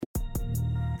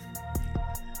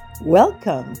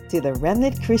Welcome to the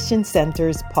Remnant Christian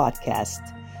Center's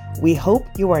podcast. We hope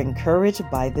you are encouraged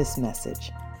by this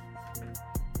message.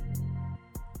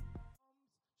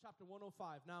 Chapter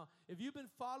 105. Now, if you've been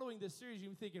following this series, you've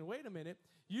been thinking, wait a minute,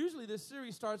 usually this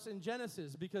series starts in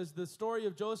Genesis because the story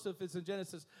of Joseph is in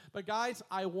Genesis. But guys,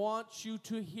 I want you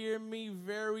to hear me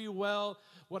very well.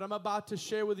 What I'm about to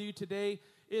share with you today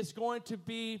is going to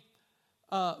be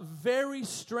very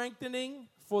strengthening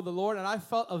for the Lord. And I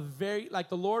felt the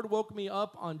Lord woke me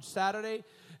up on Saturday.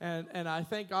 And I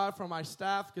thank God for my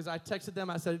staff because I texted them.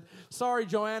 I said, sorry,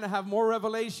 Joanne, I have more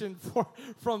revelation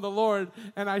from the Lord.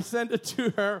 And I sent it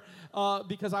to her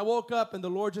because I woke up and the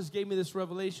Lord just gave me this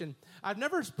revelation. I've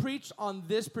never preached on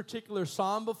this particular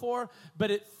psalm before,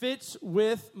 but it fits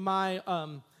with my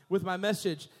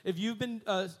message. If you've been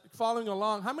following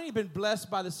along, how many have been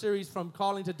blessed by the series From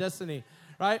Calling to Destiny?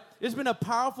 Right? It's been a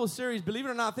powerful series. Believe it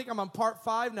or not, I think I'm on part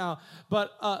 5 now.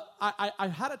 But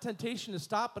I had a temptation to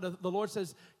stop, but the Lord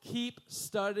says, keep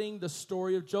studying the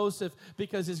story of Joseph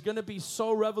because it's going to be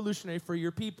so revolutionary for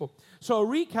your people. So a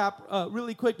recap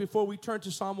really quick before we turn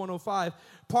to Psalm 105.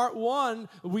 Part 1,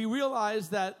 we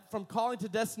realized that from calling to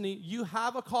destiny, you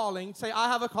have a calling. Say, I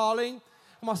have a calling.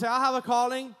 Come on, say, I have a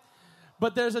calling.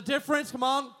 But there's a difference, come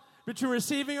on, between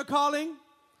receiving a calling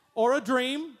or a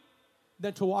dream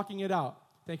than to walking it out.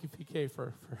 Thank you, PK,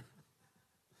 for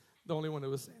the only one who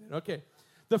was saying it. Okay.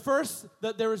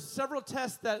 There were several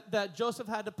tests that Joseph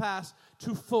had to pass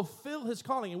to fulfill his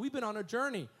calling. And we've been on a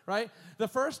journey, right? The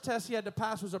first test he had to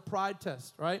pass was a pride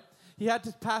test, right? He had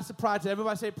to pass the pride test.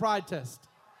 Everybody say pride test.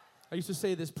 I used to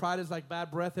say this, pride is like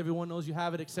bad breath. Everyone knows you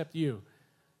have it except you.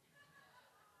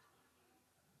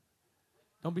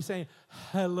 Don't be saying,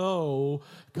 hello,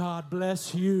 God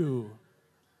bless you,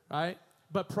 right?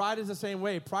 But pride is the same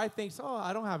way. Pride thinks, oh,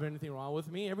 I don't have anything wrong with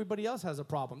me. Everybody else has a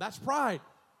problem. That's pride,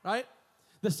 right?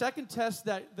 The second test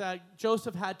that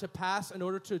Joseph had to pass in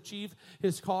order to achieve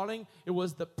his calling, it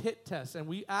was the pit test. And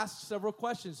we asked several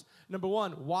questions. Number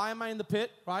 1, why am I in the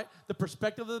pit, right? The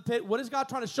perspective of the pit. What is God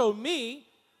trying to show me,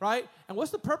 right? And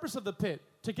what's the purpose of the pit?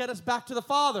 To get us back to the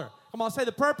Father. Come on, say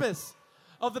the purpose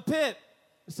of the pit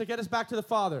is to get us back to the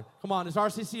Father. Come on, is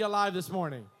RCC alive this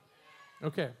morning?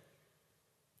 Okay.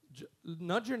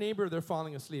 Nudge your neighbor if they're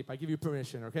falling asleep. I give you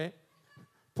permission, okay?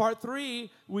 Part 3,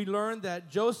 we learned that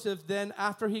Joseph then,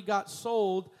 after he got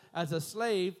sold as a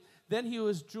slave, then he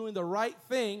was doing the right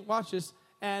thing, watch this,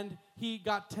 and he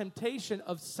got temptation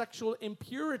of sexual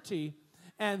impurity,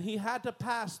 and he had to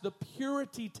pass the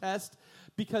purity test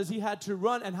because he had to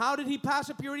run. And how did he pass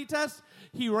the purity test?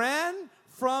 He ran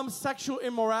from sexual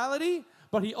immorality,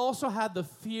 but he also had the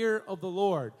fear of the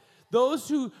Lord. Those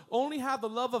who only have the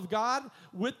love of God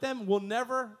with them will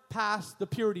never pass the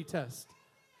purity test.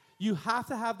 You have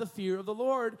to have the fear of the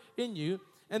Lord in you.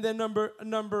 And then number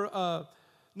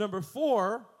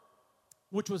 4,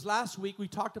 which was last week, we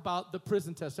talked about the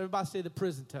prison test. Everybody say the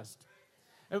prison test.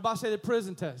 Everybody say the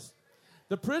prison test.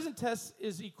 The prison test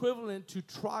is equivalent to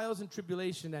trials and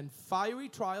tribulation, and fiery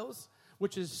trials,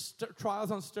 which is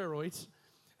trials on steroids,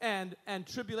 and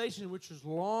tribulation, which is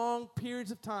long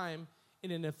periods of time in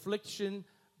an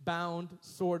affliction-bound,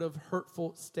 sort of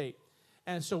hurtful state.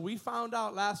 And so we found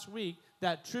out last week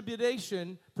that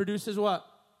tribulation produces what?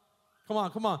 Come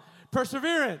on.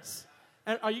 Perseverance.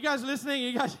 And are you guys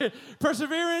listening?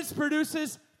 Perseverance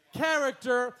produces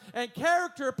character, and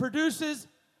character produces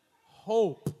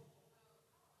hope.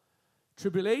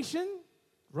 Tribulation,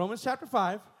 Romans chapter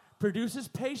 5, produces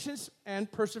patience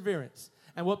and perseverance.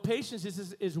 And what patience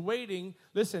is waiting,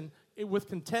 listen, with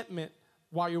contentment,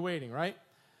 while you're waiting, right?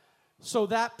 So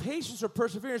that patience or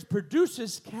perseverance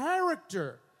produces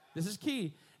character. This is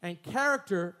key. And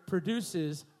character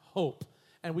produces hope.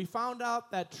 And we found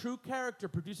out that true character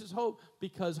produces hope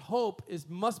because hope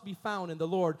must be found in the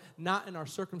Lord, not in our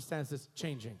circumstances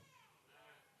changing.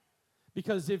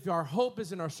 Because if our hope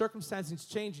is in our circumstances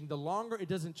changing, the longer it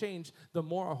doesn't change, the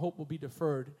more our hope will be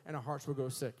deferred and our hearts will grow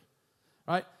sick.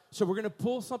 Right? So we're going to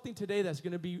pull something today that's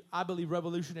going to be, I believe,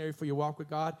 revolutionary for your walk with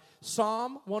God.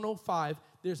 Psalm 105,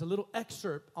 there's a little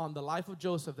excerpt on the life of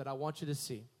Joseph that I want you to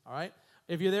see. All right?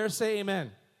 If you're there, say amen.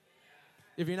 Amen.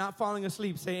 If you're not falling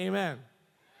asleep, say amen.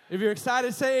 If you're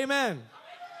excited, say amen. Amen.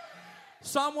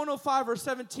 Psalm 105, verse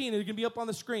 17, it's going to be up on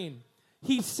the screen.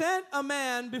 He sent a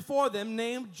man before them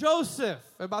named Joseph.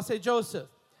 Everybody say Joseph.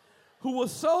 Who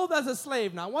was sold as a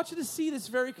slave. Now, I want you to see this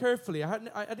very carefully.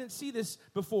 I didn't see this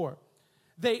before.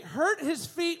 They hurt his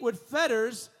feet with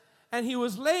fetters, and he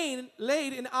was laid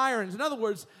in irons. In other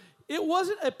words, it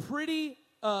wasn't a pretty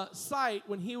sight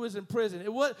when he was in prison.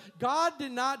 God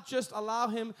did not just allow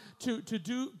him to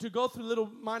go through little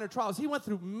minor trials. He went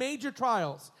through major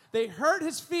trials. They hurt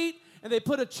his feet and they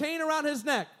put a chain around his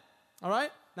neck. All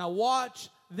right? Now watch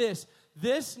this.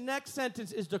 This next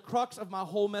sentence is the crux of my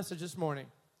whole message this morning.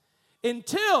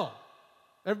 Until,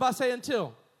 everybody say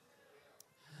until.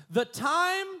 The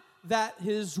time that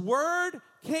his word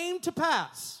came to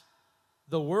pass,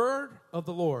 the word of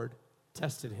the Lord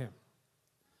tested him.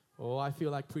 Oh, I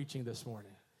feel like preaching this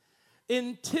morning.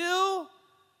 Until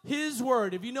his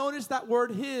word. If you notice, that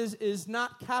word his is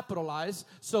not capitalized.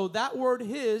 So that word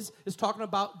his is talking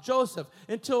about Joseph.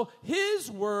 Until his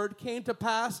word came to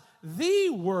pass, the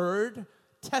word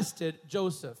tested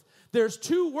Joseph. There's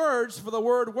two words for the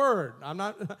word word.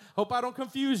 Hope I don't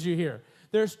confuse you here.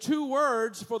 There's two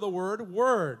words for the word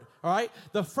word, all right?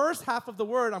 The first half of the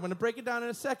word, I'm going to break it down in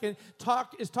a second,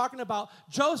 is talking about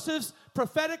Joseph's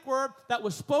prophetic word that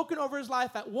was spoken over his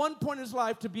life at one point in his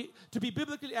life. To be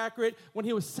biblically accurate, when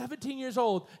he was 17 years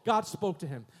old, God spoke to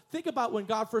him. Think about when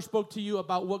God first spoke to you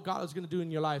about what God was going to do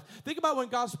in your life. Think about when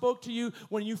God spoke to you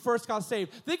when you first got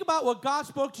saved. Think about what God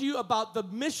spoke to you about the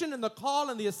mission and the call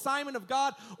and the assignment of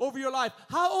God over your life.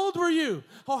 How old were you?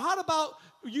 Or how about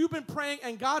you've been praying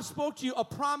and God spoke to you a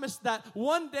promise that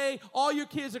one day all your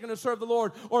kids are going to serve the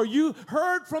Lord, or you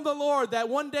heard from the Lord that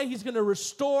one day he's going to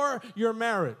restore your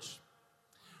marriage.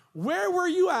 Where were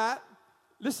you at?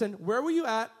 Listen, where were you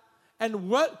at and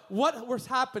what was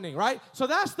happening, right? So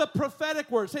that's the prophetic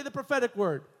word. Say the prophetic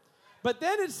word. But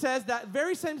then it says that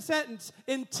very same sentence,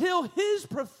 until his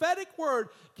prophetic word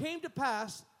came to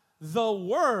pass, the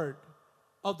word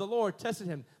of the Lord tested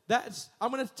him.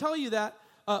 I'm going to tell you that.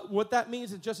 What that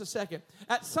means in just a second.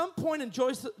 At some point in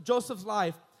Joseph's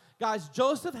life, guys,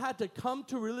 Joseph had to come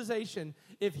to realization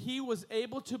if he was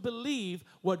able to believe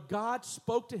what God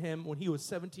spoke to him when he was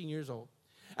 17 years old.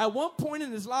 At one point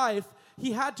in his life,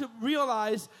 he had to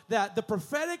realize that the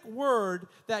prophetic word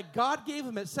that God gave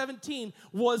him at 17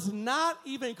 was not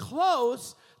even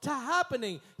close to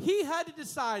happening. He had to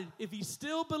decide if he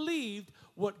still believed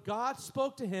what God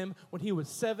spoke to him when he was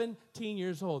 17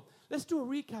 years old. Let's do a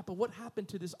recap of what happened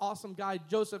to this awesome guy,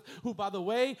 Joseph, who, by the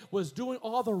way, was doing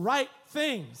all the right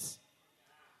things.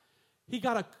 He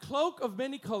got a cloak of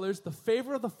many colors. The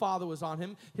favor of the father was on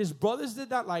him. His brothers did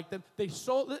not like them.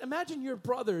 Imagine your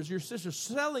brothers, your sisters,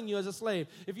 selling you as a slave.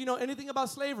 If you know anything about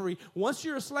slavery, once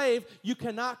you're a slave, you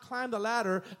cannot climb the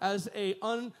ladder as a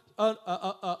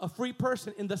free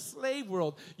person in the slave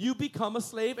world. You become a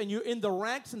slave, and you're in the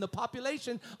ranks and the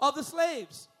population of the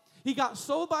slaves. He got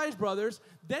sold by his brothers.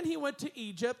 Then he went to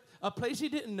Egypt, a place he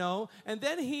didn't know. And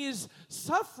then he is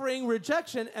suffering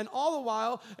rejection. And all the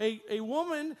while, a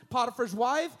woman, Potiphar's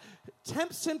wife,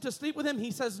 tempts him to sleep with him.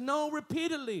 He says no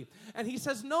repeatedly. And he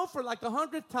says no for like the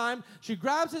 100th time. She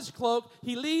grabs his cloak.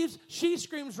 He leaves. She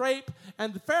screams rape.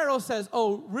 And the Pharaoh says,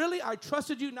 oh, really? I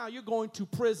trusted you. Now you're going to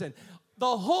prison.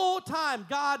 The whole time,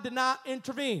 God did not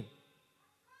intervene.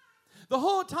 The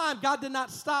whole time, God did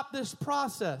not stop this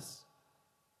process.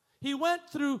 He went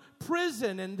through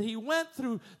prison, and he went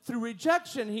through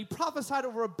rejection. He prophesied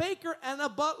over a baker and a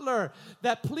butler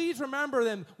that, please remember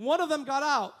them. One of them got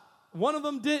out. One of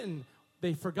them didn't.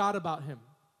 They forgot about him.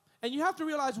 And you have to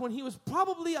realize when he was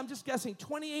probably, I'm just guessing,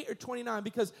 28 or 29,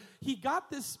 because he got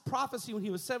this prophecy when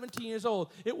he was 17 years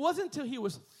old. It wasn't until he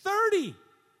was 30.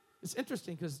 It's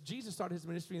interesting because Jesus started his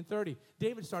ministry in 30.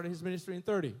 David started his ministry in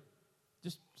 30.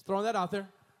 Just throwing that out there,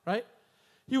 right?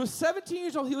 He was 17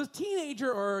 years old. He was a teenager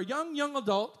or a young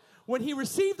adult when he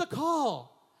received the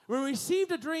call, when he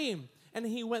received a dream, and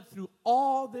he went through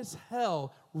all this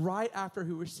hell right after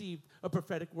he received a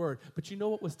prophetic word. But you know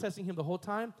what was testing him the whole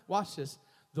time? Watch this.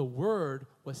 The word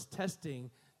was testing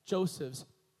Joseph's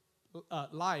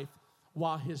life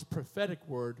while his prophetic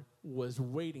word was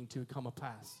waiting to come to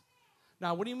pass.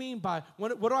 Now, what do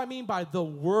I mean by the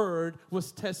word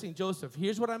was testing Joseph?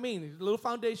 Here's what I mean. A little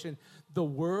foundation. The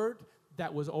word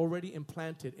that was already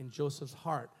implanted in Joseph's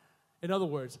heart. In other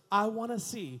words, I want to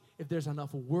see if there's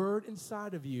enough word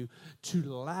inside of you to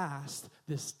last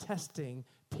this testing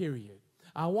period.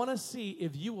 I want to see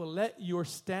if you will let your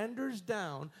standards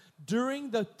down during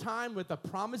the time when the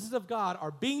promises of God are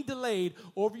being delayed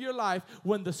over your life,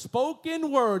 when the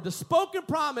spoken word, the spoken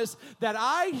promise that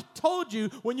I told you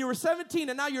when you were 17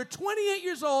 and now you're 28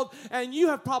 years old and you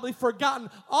have probably forgotten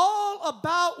all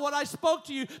about what I spoke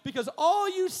to you because all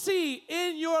you see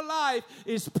in your life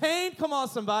is pain, come on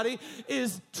somebody,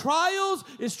 is trials,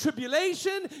 is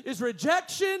tribulation, is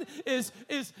rejection, is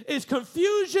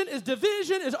confusion, is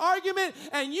division, is argument,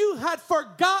 and you had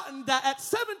forgotten that at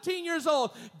 17 years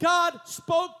old, God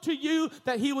spoke to you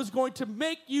that he was going to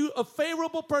make you a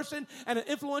favorable person and an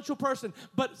influential person.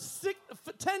 But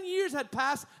 10 years had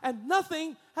passed and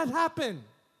nothing had happened.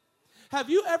 Have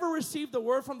you ever received the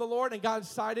word from the Lord and got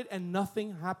excited and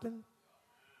nothing happened?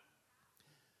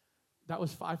 That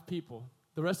was 5 people.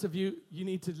 The rest of you, you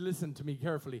need to listen to me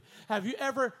carefully. Have you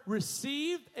ever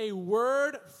received a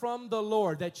word from the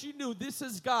Lord that you knew this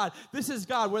is God,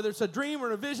 whether it's a dream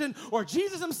or a vision, or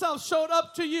Jesus himself showed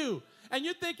up to you, and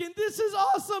you're thinking, this is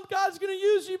awesome, God's going to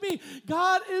use me.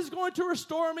 God is going to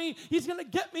restore me. He's going to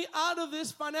get me out of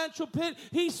this financial pit.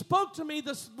 He spoke to me.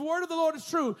 The word of the Lord is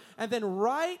true. And then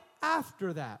right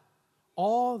after that,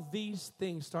 all these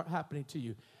things start happening to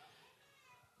you.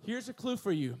 Here's a clue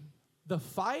for you. The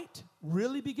fight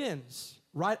really begins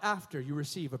right after you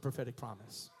receive a prophetic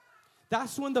promise.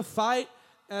 That's when the fight,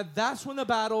 that's when the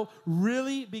battle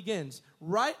really begins.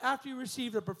 Right after you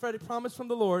receive a prophetic promise from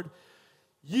the Lord,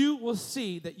 you will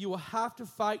see that you will have to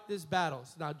fight these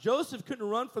battles. Now, Joseph couldn't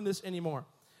run from this anymore.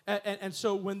 And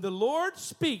so when the Lord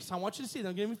speaks, I want you to see,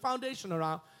 I'm giving you foundation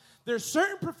around. There's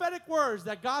certain prophetic words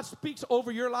that God speaks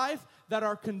over your life that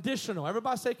are conditional.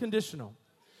 Everybody say conditional.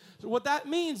 So what that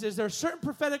means is there are certain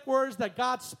prophetic words that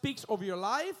God speaks over your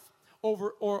life,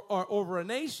 over a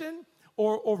nation,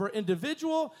 or over an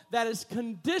individual that is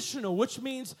conditional, which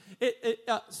means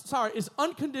it's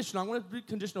unconditional. I'm going to read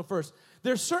conditional first.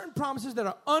 There's certain promises that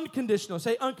are unconditional.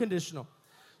 Say unconditional.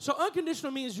 So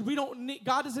unconditional means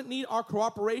God doesn't need our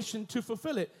cooperation to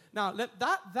fulfill it. Now,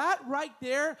 that right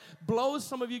there blows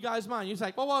some of you guys' mind. You're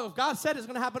like, well, if God said it's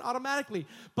going to happen automatically.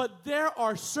 But there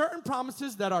are certain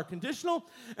promises that are conditional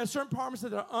and certain promises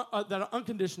that are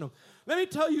unconditional. Let me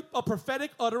tell you a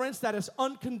prophetic utterance that is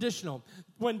unconditional.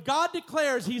 When God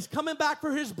declares he's coming back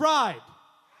for his bride,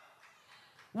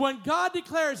 when God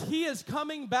declares he is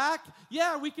coming back,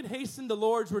 yeah, we can hasten the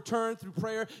Lord's return through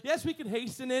prayer. Yes, we can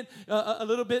hasten it a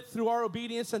little bit through our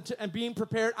obedience and being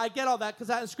prepared. I get all that because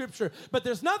that's in Scripture. But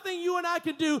there's nothing you and I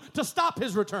can do to stop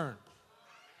his return.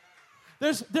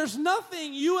 There's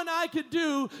nothing you and I could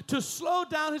do to slow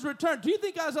down his return. Do you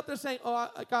think God's up there saying, oh,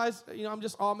 guys,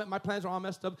 my plans are all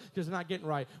messed up because they're not getting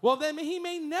right? Well, then he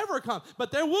may never come.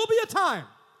 But there will be a time,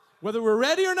 whether we're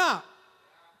ready or not,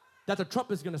 that the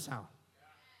trumpet is going to sound.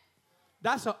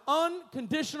 That's an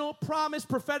unconditional promise,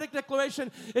 prophetic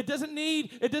declaration. It doesn't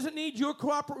need your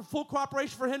full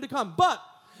cooperation for him to come. But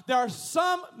there are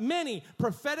many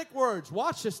prophetic words,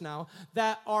 watch this now,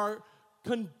 that are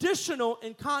conditional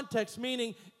in context,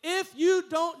 meaning if you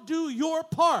don't do your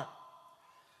part,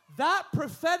 that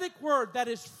prophetic word that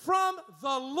is from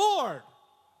the Lord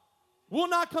will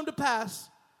not come to pass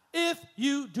if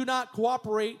you do not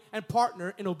cooperate and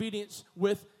partner in obedience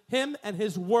with him and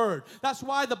his word. That's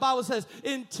why the Bible says,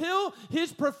 until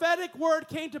his prophetic word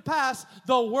came to pass,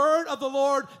 the word of the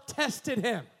Lord tested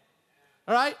him.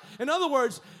 All right? In other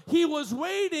words, he was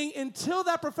waiting until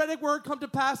that prophetic word come to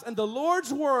pass, and the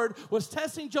Lord's word was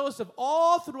testing Joseph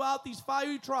all throughout these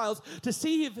fiery trials to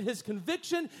see if his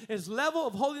conviction, his level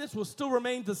of holiness will still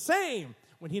remain the same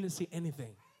when he didn't see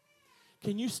anything.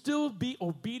 Can you still be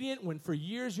obedient when for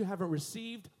years you haven't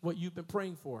received what you've been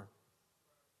praying for?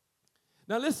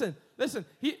 Now listen,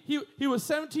 he was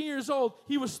 17 years old.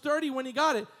 He was 30 when he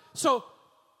got it. So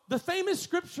the famous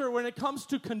scripture when it comes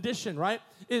to condition, right,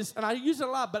 is, and I use it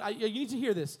a lot, but you need to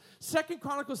hear this. 2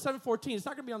 Chronicles 7:14. It's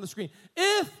not going to be on the screen.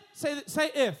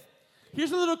 Say if.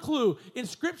 Here's a little clue. In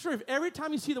scripture, if every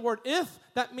time you see the word if,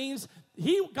 that means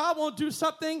God won't do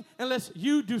something unless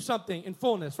you do something in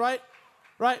fullness, right?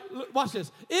 Right? Watch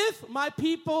this. If my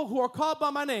people who are called by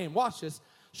my name, watch this,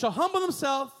 shall humble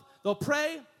themselves, they'll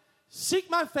pray, seek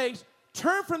my face,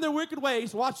 turn from their wicked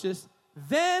ways, watch this,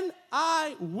 then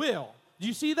I will. Do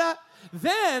you see that?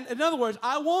 Then, in other words,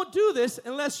 I won't do this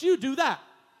unless you do that.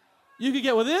 You can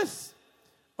get with this,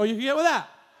 or you can get with that.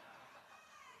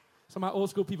 Some of my old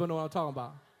school people know what I'm talking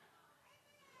about.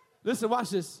 Listen,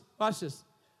 watch this.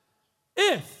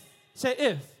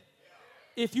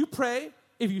 If you pray,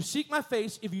 if you seek my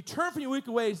face, if you turn from your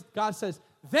wicked ways, God says,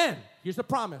 then, here's the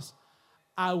promise,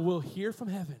 I will hear from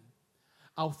heaven.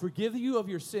 I'll forgive you of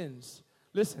your sins.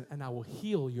 Listen, and I will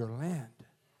heal your land.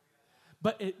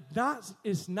 But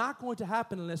it's not going to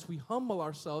happen unless we humble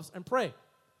ourselves and pray.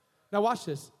 Now watch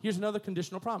this. Here's another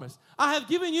conditional promise. I have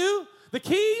given you the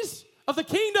keys of the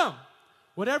kingdom.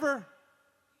 Whatever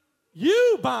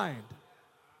you bind,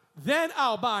 then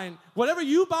I'll bind. Whatever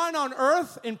you bind on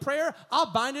earth in prayer,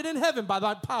 I'll bind it in heaven by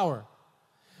thy power.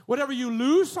 Whatever you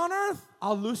loose on earth,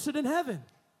 I'll loose it in heaven.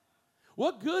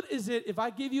 What good is it if I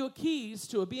give you keys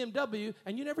to a BMW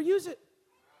and you never use it?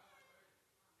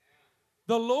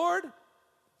 The Lord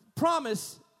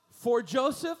promise for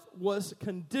Joseph was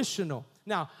conditional.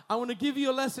 Now, I want to give you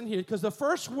a lesson here because the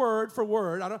first word for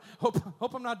word, I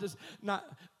hope I'm not just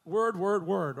word,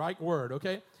 right? Word,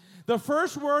 okay? The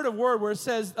first word of word where it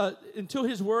says until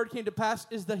his word came to pass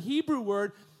is the Hebrew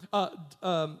word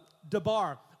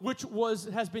dabar, which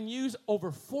has been used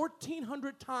over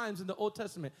 1,400 times in the Old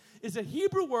Testament, is a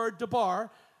Hebrew word, dabar,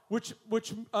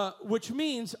 which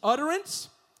means utterance,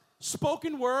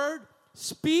 spoken word,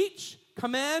 speech,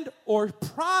 command, or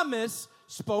promise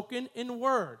spoken in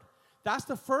word. That's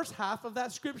the first half of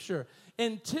that scripture.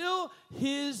 Until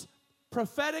his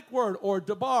prophetic word, or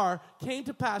dabar, came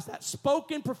to pass, that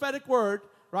spoken prophetic word,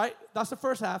 right? That's the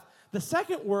first half. The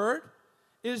second word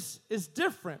is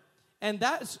different, and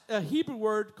that's a Hebrew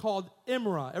word called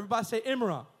imra. Everybody say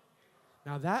imra.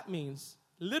 Now that means,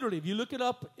 literally, if you look it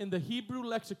up in the Hebrew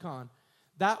lexicon,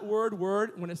 that word,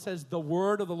 when it says the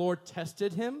word of the Lord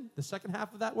tested him, the second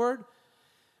half of that word,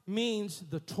 means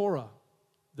the Torah,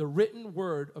 the written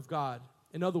word of God.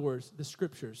 In other words, the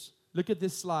scriptures. Look at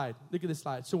this slide. Look at this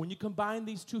slide. So when you combine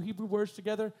these two Hebrew words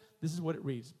together, this is what it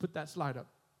reads. Put that slide up.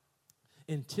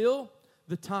 Until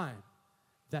the time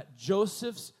that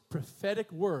Joseph's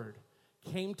prophetic word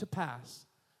came to pass,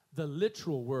 the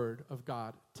literal word of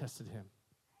God tested him.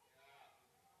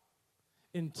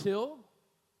 Until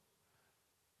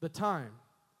the time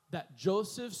that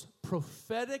Joseph's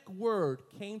prophetic word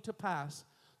came to pass,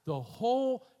 the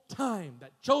whole time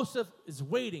that Joseph is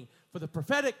waiting for the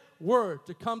prophetic word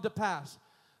to come to pass,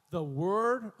 the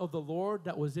word of the Lord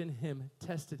that was in him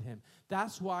tested him.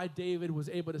 That's why David was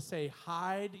able to say,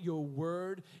 hide your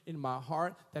word in my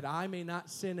heart that I may not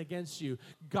sin against you.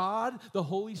 God, the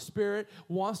Holy Spirit,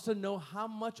 wants to know how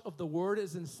much of the word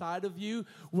is inside of you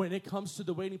when it comes to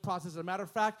the waiting process. As a matter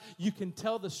of fact, you can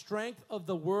tell the strength of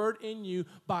the word in you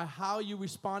by how you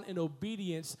respond in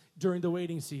obedience during the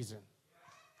waiting season.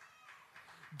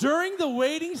 During the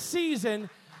waiting season,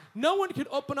 no one can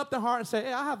open up their heart and say,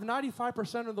 hey, I have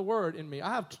 95% of the word in me. I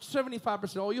have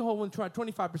 75%. Oh, you hold on to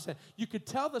 25%. You could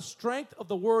tell the strength of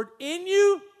the word in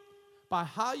you by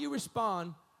how you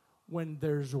respond when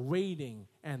there's waiting,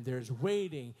 and there's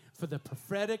waiting for the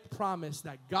prophetic promise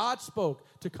that God spoke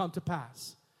to come to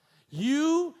pass.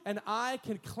 You and I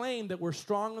can claim that we're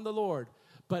strong in the Lord,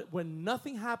 but when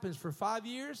nothing happens for 5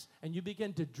 years and you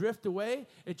begin to drift away,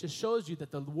 it just shows you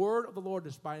that the word of the Lord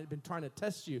has been trying to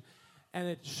test you. And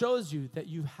it shows you that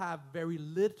you have very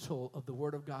little of the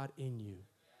word of God in you.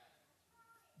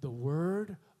 The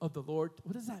word of the Lord,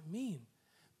 what does that mean?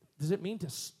 Does it mean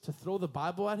to throw the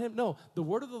Bible at him? No, the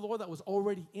word of the Lord that was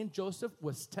already in Joseph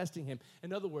was testing him.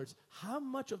 In other words, how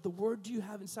much of the word do you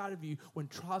have inside of you when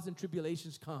trials and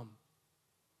tribulations come?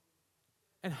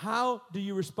 And how do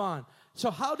you respond?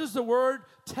 So how does the word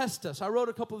test us? I wrote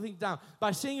a couple of things down.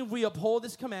 By seeing if we uphold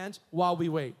his commands while we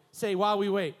wait. Say, while we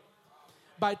wait.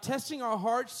 By testing our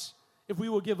hearts if we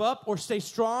will give up or stay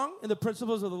strong in the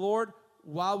principles of the Lord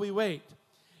while we wait.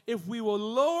 If we will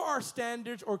lower our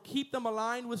standards or keep them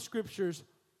aligned with scriptures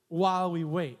while we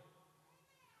wait.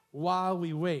 While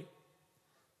we wait.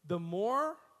 The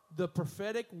more the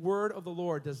prophetic word of the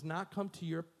Lord does not come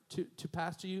to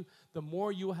pass to you, the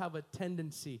more you will have a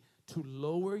tendency to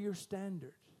lower your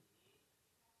standard,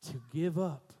 to give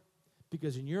up,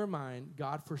 because in your mind,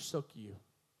 God forsook you.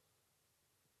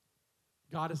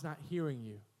 God is not hearing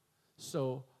you,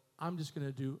 so I'm just going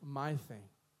to do my thing.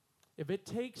 If it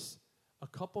takes a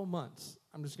couple months,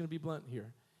 I'm just going to be blunt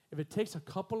here. If it takes a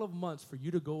couple of months for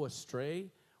you to go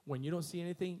astray when you don't see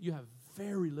anything, you have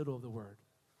very little of the word.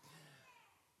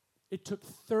 It took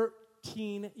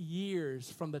 13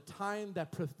 years from the time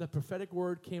that the prophetic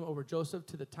word came over Joseph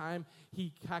to the time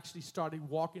he actually started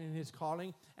walking in his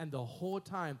calling. And the whole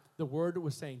time, the word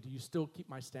was saying, do you still keep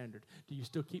my standard? Do you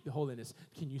still keep the holiness?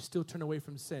 Can you still turn away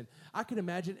from sin? I can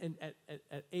imagine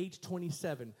at age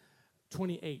 27,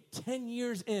 28, 10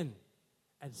 years in,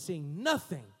 and seeing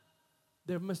nothing,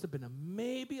 there must have been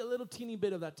maybe a little teeny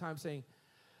bit of that time saying,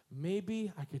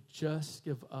 maybe I could just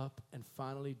give up and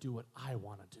finally do what I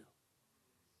want to do.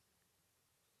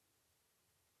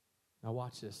 Now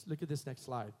watch this. Look at this next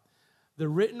slide. The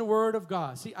written word of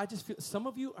God. See, I just feel, some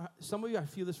of you, I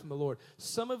feel this from the Lord.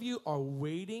 Some of you are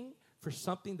waiting for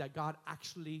something that God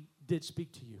actually did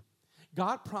speak to you.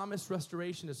 God promised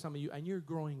restoration to some of you, and you're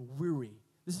growing weary.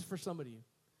 This is for some of you.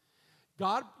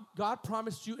 God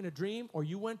promised you in a dream, or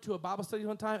you went to a Bible study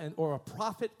one time, or a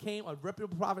prophet came, a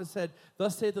reputable prophet said,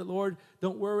 thus saith the Lord,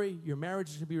 don't worry, your marriage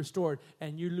is going to be restored,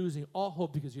 and you're losing all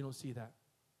hope because you don't see that.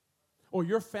 Or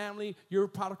your family, your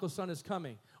prodigal son is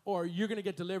coming. Or you're going to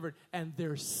get delivered. And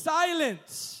there's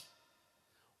silence.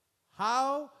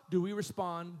 How do we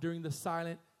respond during the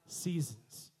silent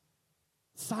seasons?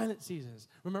 Silent seasons.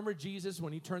 Remember Jesus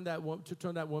when he turned that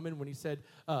woman when he said,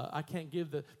 I can't give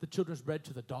the children's bread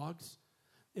to the dogs?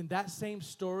 In that same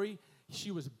story,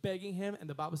 she was begging him. And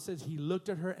the Bible says he looked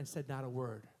at her and said not a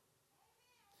word.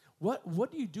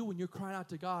 What do you do when you're crying out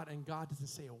to God and God doesn't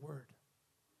say a word?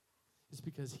 It's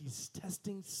because he's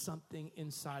testing something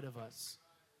inside of us.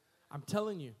 I'm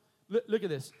telling you. Look at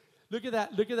this. Look at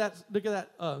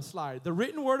that slide. The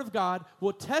written word of God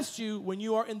will test you when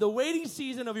you are in the waiting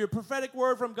season of your prophetic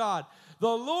word from God. The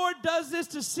Lord does this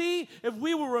to see if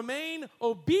we will remain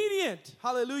obedient,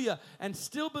 hallelujah, and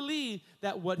still believe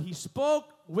that what he spoke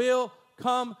will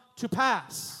come to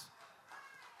pass.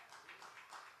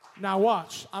 Now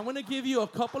watch. I'm going to give you a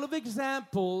couple of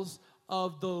examples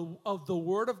of the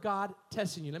word of God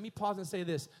testing you. Let me pause and say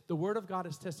this. The word of God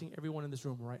is testing everyone in this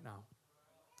room right now.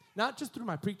 Not just through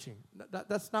my preaching.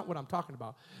 That's not what I'm talking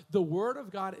about. The word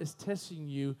of God is testing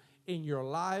you in your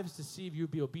lives to see if you'll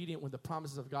be obedient when the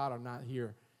promises of God are not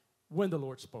here when the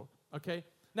Lord spoke. Okay?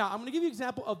 Now, I'm going to give you an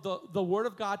example of the word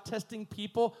of God testing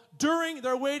people during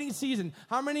their waiting season.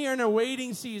 How many are in a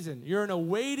waiting season? You're in a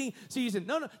waiting season.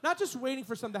 No, not just waiting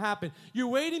for something to happen. You're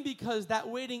waiting because that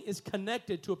waiting is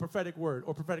connected to a prophetic word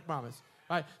or prophetic promise.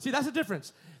 Right? See, that's the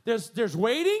difference. There's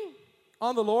waiting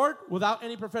on the Lord without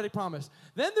any prophetic promise.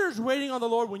 Then there's waiting on the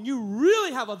Lord when you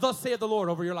really have a thus saith the Lord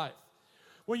over your life.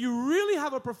 When you really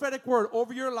have a prophetic word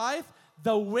over your life,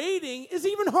 the waiting is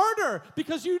even harder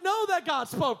because you know that God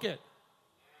spoke it.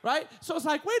 Right? So it's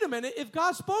like, wait a minute, if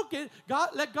God spoke it,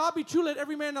 let God be true, let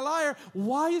every man a liar,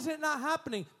 why is it not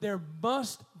happening? There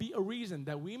must be a reason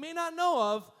that we may not know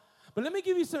of. But let me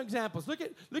give you some examples. Look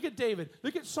at David.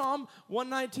 Look at Psalm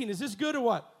 119. Is this good or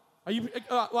what?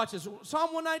 Watch this.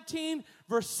 Psalm 119,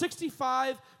 verse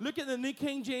 65. Look at the New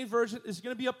King James Version. It's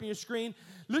going to be up on your screen.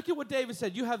 Look at what David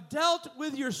said. You have dealt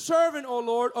with your servant, O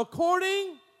Lord,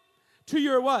 according to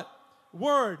your what?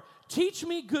 Word. Teach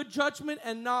me good judgment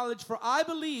and knowledge, for I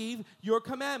believe your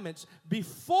commandments.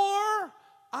 Before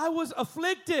I was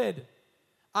afflicted,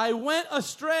 I went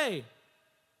astray.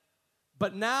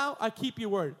 But now I keep your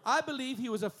word. I believe he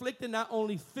was afflicted not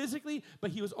only physically, but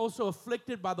he was also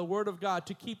afflicted by the word of God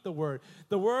to keep the word.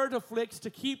 The word afflicts to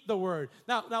keep the word.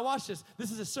 Now watch this.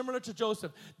 This is similar to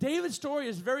Joseph. David's story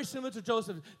is very similar to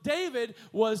Joseph. David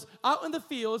was out in the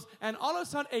fields, and all of a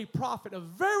sudden a prophet, a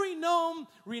very known,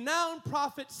 renowned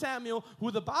prophet Samuel, who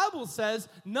the Bible says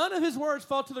none of his words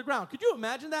fell to the ground. Could you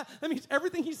imagine that? That means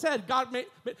everything he said, God made.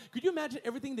 But could you imagine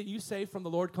everything that you say from the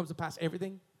Lord comes to pass?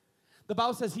 Everything? The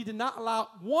Bible says he did not allow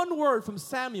one word from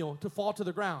Samuel to fall to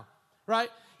the ground, right?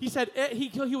 He said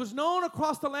he was known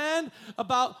across the land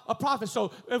about a prophet.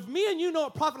 So if me and you know a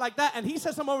prophet like that and he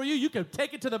says something over you, you can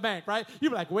take it to the bank, right?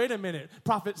 You'd be like, wait a minute,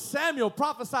 Prophet Samuel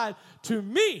prophesied to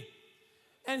me.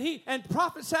 And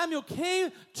Prophet Samuel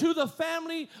came to the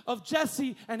family of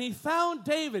Jesse, and he found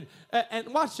David,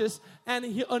 and watch this, and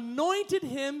he anointed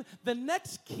him the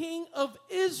next king of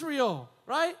Israel,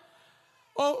 right?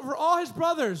 Over all his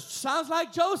brothers. Sounds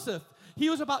like Joseph. He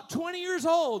was about 20 years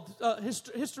old,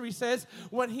 history says,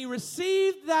 when he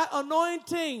received that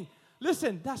anointing.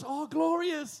 Listen, that's all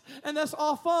glorious and that's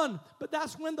all fun, but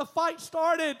that's when the fight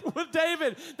started with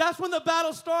David. That's when the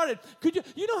battle started.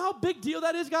 You know how big deal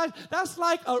that is, guys? That's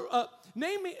like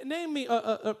name me,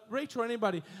 Rachel or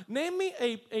anybody. Name me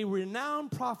a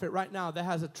renowned prophet right now that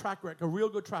has a track record, a real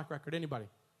good track record. Anybody?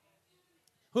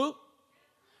 Who?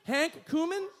 Hank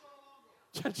Kuhlman?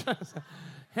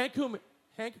 Hank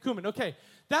Kuhlman. Okay,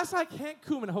 that's like Hank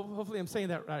Kuhlman. Hopefully I'm saying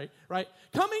that right?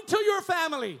 Coming to your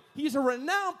family. He's a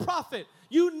renowned prophet.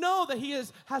 You know that he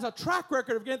has a track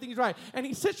record of getting things right. And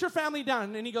he sits your family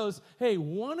down and he goes, hey,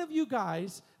 one of you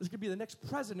guys is going to be the next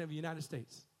president of the United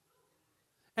States.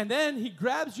 And then he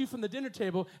grabs you from the dinner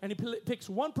table and he picks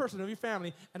one person of your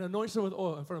family and anoints them with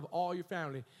oil in front of all your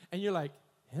family. And you're like,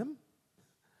 him?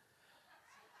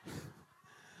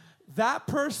 That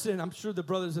person, I'm sure the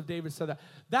brothers of David said that.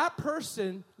 That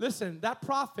person, listen, that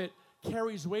prophet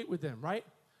carries weight with him, right?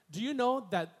 Do you know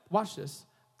that, watch this,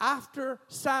 after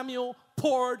Samuel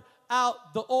poured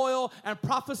out the oil and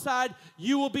prophesied,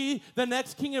 you will be the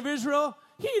next king of Israel,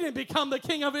 he didn't become the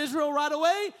king of Israel right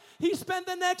away. He spent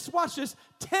the next, watch this,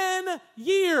 10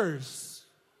 years.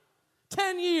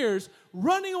 10 years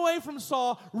running away from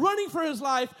Saul, running for his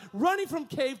life, running from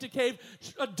cave to cave,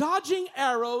 dodging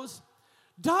arrows,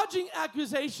 dodging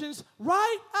accusations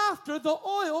right after the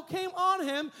oil came on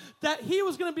him that he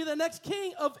was going to be the next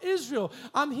king of Israel.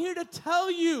 I'm here to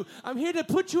tell you, I'm here to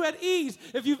put you at ease.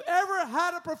 If you've ever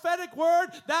had a prophetic word,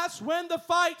 that's when the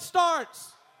fight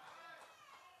starts.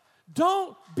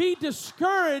 Don't be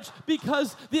discouraged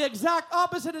because the exact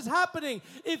opposite is happening.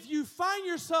 If you find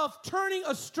yourself turning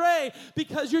astray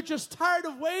because you're just tired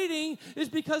of waiting, it's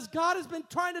because God has been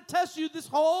trying to test you this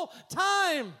whole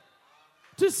time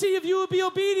to see if you will be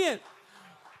obedient.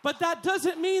 But that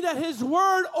doesn't mean that his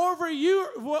word over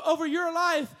your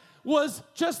life was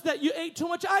just that you ate too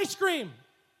much ice cream.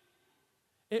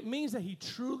 It means that he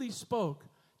truly spoke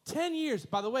 10 years.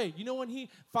 By the way, you know when he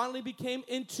finally became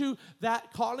into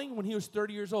that calling? When he was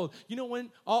 30 years old. You know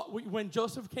when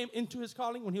Joseph came into his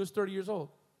calling? When he was 30 years old.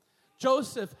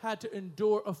 Joseph had to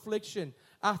endure affliction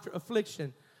after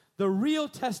affliction. The real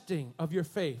testing of your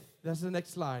faith, that's the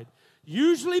next slide,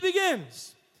 usually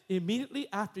begins immediately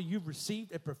after you've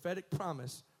received a prophetic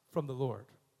promise from the Lord.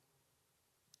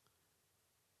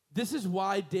 This is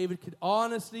why David could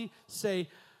honestly say,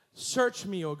 search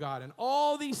me, O God. And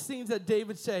all these things that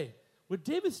David say. Would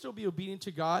David still be obedient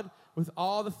to God with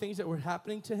all the things that were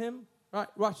happening to him? All right,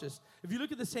 watch this. If you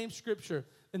look at the same scripture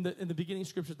in the beginning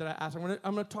scripture that I asked, I'm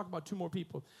going to talk about two more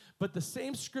people. But the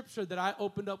same scripture that I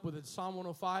opened up with in Psalm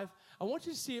 105, I want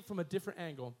you to see it from a different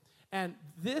angle. And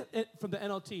this, from the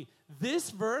NLT, this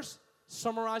verse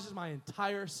summarizes my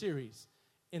entire series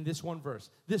in this one verse.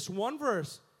 This one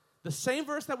verse, the same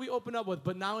verse that we opened up with,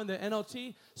 but now in the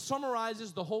NLT,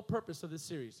 summarizes the whole purpose of this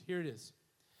series. Here it is.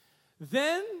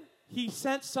 Then he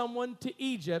sent someone to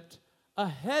Egypt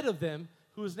ahead of them,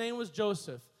 whose name was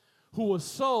Joseph, who was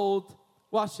sold,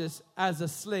 watch this, as a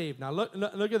slave. Now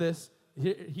look at this.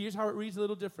 Here's how it reads a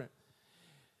little different.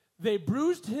 They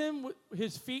bruised him,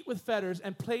 his feet with fetters,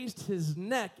 and placed his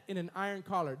neck in an iron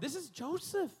collar. This is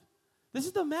Joseph. This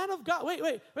is the man of God.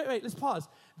 Wait. Let's pause.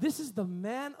 This is the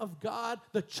man of God,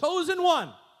 the chosen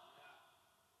one.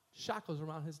 Shackles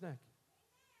around his neck.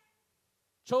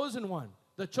 Chosen one,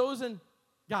 the chosen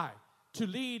guy to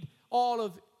lead all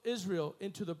of Israel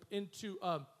into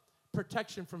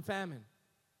protection from famine.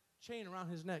 Chain around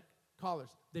his neck, collars.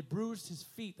 They bruised his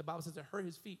feet. The Bible says it hurt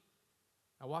his feet.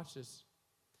 Now watch this.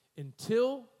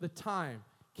 Until the time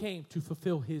came to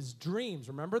fulfill his dreams.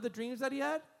 Remember the dreams that he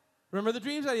had? Remember the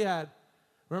dreams that he had?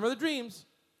 Remember the dreams?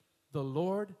 The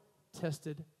Lord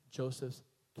tested Joseph's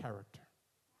character.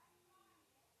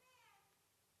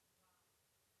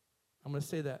 I'm going to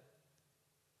say that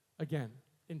again.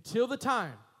 Until the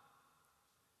time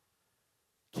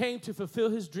came to fulfill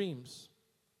his dreams,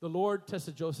 the Lord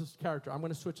tested Joseph's character. I'm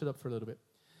going to switch it up for a little bit.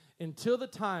 Until the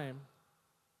time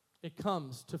it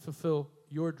comes to fulfill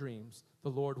your dreams, the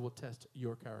Lord will test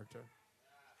your character.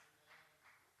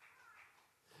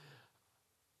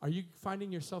 Are you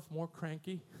finding yourself more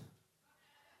cranky,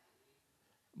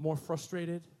 more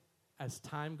frustrated as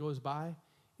time goes by?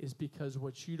 Is because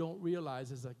what you don't realize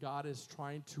is that God is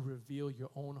trying to reveal your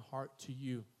own heart to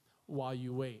you while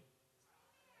you wait.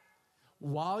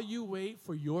 While you wait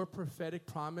for your prophetic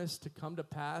promise to come to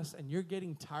pass and you're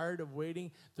getting tired of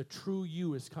waiting, the true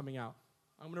you is coming out.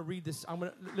 I'm going to read this.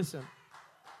 Listen.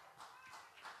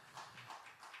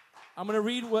 I'm going to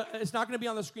read what, it's not going to be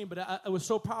on the screen, but it was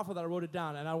so powerful that I wrote it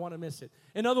down and I don't want to miss it.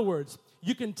 In other words,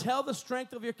 you can tell the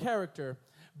strength of your character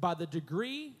by the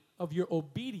degree of your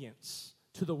obedience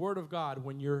to the Word of God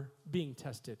when you're being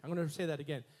tested. I'm going to say that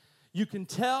again. You can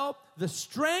tell the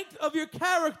strength of your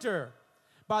character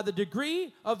by the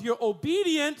degree of your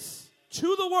obedience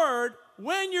to the Word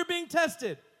when you're being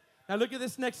tested. Now look at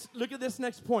this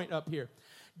next point up here.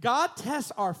 God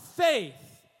tests our faith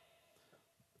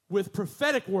with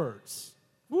prophetic words.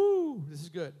 Woo, this is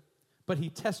good. But he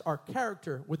tests our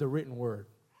character with a written word.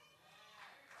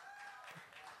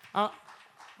 I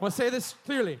want to say this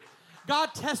clearly.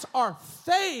 God tests our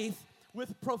faith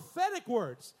with prophetic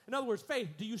words. In other words, faith,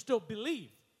 do you still believe?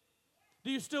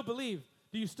 Do you still believe?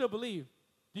 Do you still believe?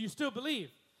 Do you still believe?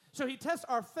 So he tests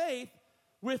our faith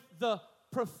with the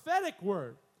prophetic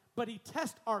word, but he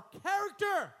tests our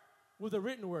character with a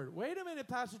written word. Wait a minute,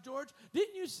 Pastor George.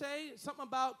 Didn't you say something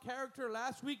about character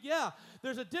last week? Yeah.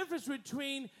 There's a difference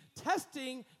between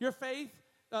testing your faith,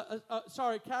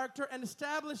 character, and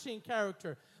establishing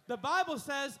character. The Bible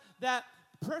says that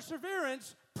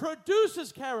perseverance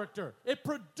produces character. It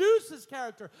produces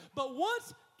character. But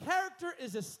once character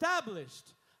is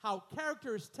established, how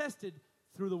character is tested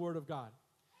through the Word of God.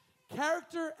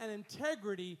 Character and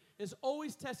integrity is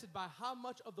always tested by how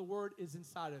much of the Word is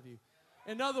inside of you.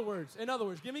 In other words,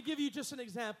 let me give you just an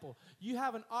example. You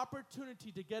have an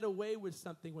opportunity to get away with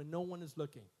something when no one is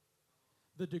looking.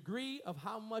 The degree of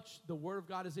how much the Word of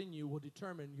God is in you will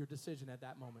determine your decision at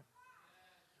that moment.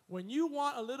 When you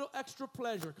want a little extra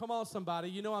pleasure, come on somebody,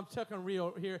 you know I'm talking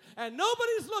real here, and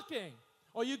nobody's looking.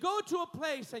 Or you go to a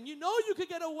place and you know you could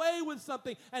get away with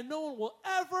something and no one will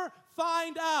ever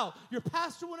find out. Your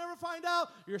pastor will never find out.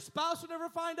 Your spouse will never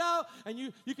find out. And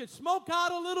you could smoke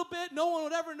out a little bit. No one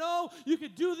would ever know. You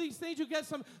could do these things. You get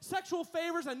some sexual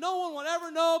favors and no one will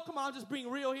ever know. Come on, just being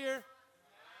real here.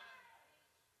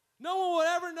 No one will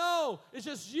ever know. It's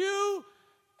just you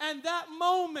and that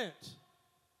moment.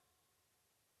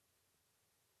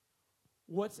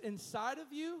 What's inside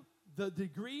of you, the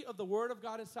degree of the Word of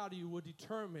God inside of you will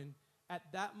determine at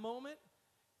that moment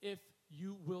if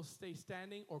you will stay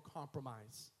standing or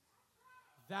compromise.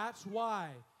 That's why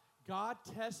God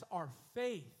tests our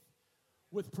faith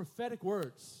with prophetic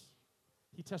words.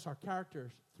 He tests our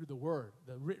characters through the word,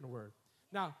 the written word.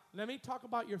 Now, let me talk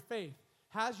about your faith.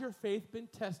 Has your faith been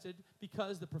tested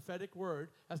because the prophetic word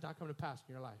has not come to pass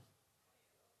in your life?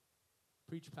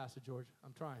 Preach, Pastor George.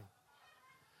 I'm trying.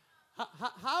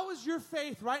 How is your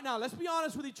faith right now? Let's be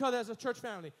honest with each other as a church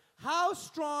family. How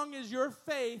strong is your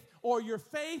faith or your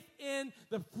faith in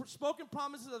the spoken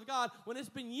promises of God when it's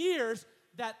been years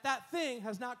that thing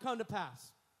has not come to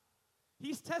pass?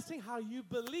 He's testing how you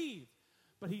believe,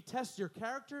 but he tests your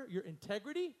character, your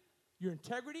integrity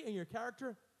and your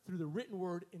character through the written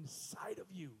word inside of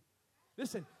you.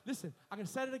 Listen, I'm going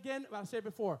to say it again, but I said it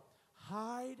before.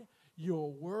 Hide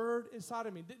your word inside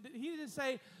of me. He didn't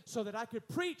say so that I could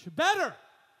preach better.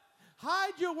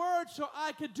 Hide your word so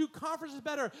I could do conferences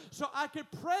better, so I could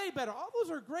pray better. All those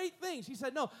are great things. He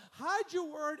said, no, hide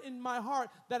your word in my heart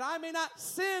that I may not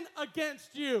sin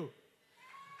against you.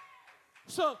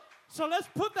 So let's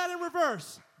put that in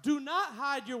reverse. Do not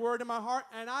hide your word in my heart,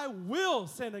 and I will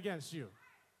sin against you.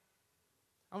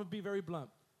 I'm going to be very blunt.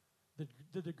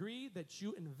 The degree that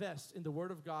you invest in the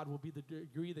word of God will be the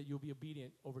degree that you'll be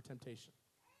obedient over temptation.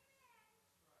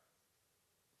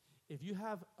 If you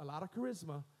have a lot of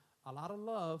charisma, a lot of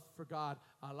love for God,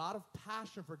 a lot of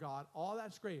passion for God, all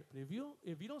that's great. But if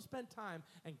you don't spend time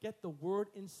and get the word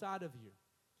inside of you,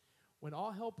 when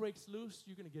all hell breaks loose,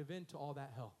 you're going to give in to all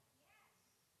that hell.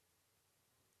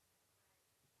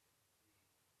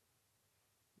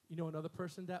 You know another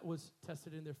person that was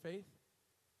tested in their faith?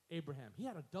 Abraham. He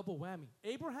had a double whammy.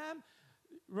 Abraham,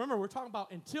 remember, we're talking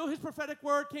about until his prophetic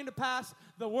word came to pass,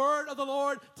 the word of the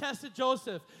Lord tested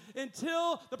Joseph.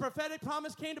 Until the prophetic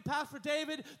promise came to pass for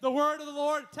David, the word of the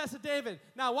Lord tested David.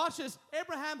 Now watch this.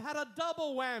 Abraham had a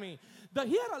double whammy.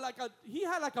 He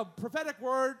had like a prophetic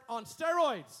word on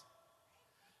steroids.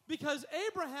 Because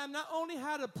Abraham not only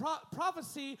had a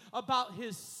prophecy about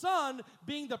his son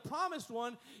being the promised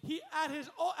one, he at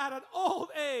an old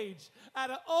age,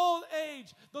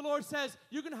 the Lord says,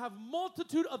 you're going to have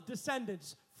multitude of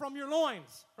descendants from your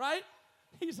loins, right?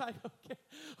 He's like,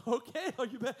 okay, oh,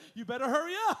 you better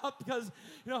hurry up because,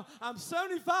 I'm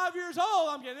 75 years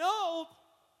old. I'm getting old.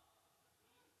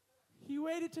 He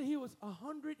waited till he was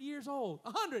 100 years old.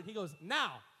 100. He goes,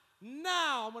 now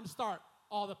I'm going to start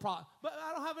all the but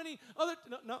I don't have any other.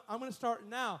 No, I'm going to start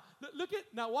now.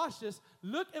 Now watch this.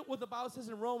 Look at what the Bible says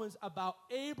in Romans about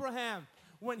Abraham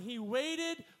when he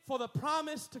waited for the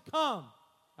promise to come.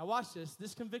 Now watch this.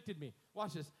 This convicted me.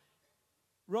 Watch this.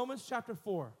 Romans chapter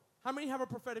 4. How many have a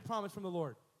prophetic promise from the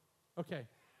Lord? Okay.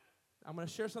 I'm going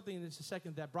to share something in just a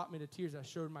second that brought me to tears. I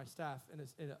showed my staff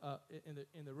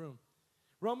in the room.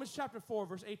 Romans chapter 4,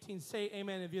 verse 18. Say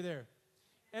amen if you're there.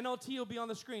 NLT will be on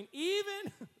the screen.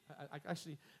 Even,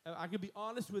 I could be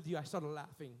honest with you, I started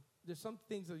laughing. There's some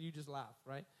things that you just laugh,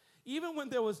 right? Even when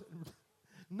there was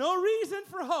no reason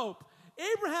for hope,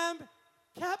 Abraham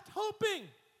kept hoping.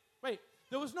 Wait,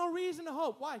 there was no reason to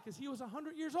hope. Why? Because he was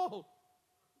 100 years old.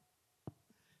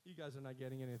 You guys are not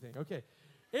getting anything. Okay.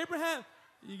 Abraham,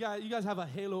 you guys have a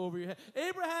halo over your head.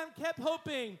 Abraham kept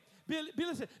hoping,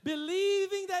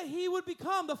 believing that he would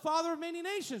become the father of many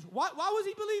nations. Why was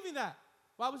he believing that?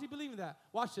 Why was he believing that?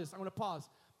 Watch this. I'm going to pause.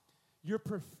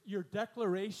 Your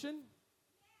declaration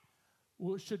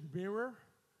should mirror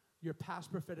your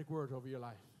past prophetic word over your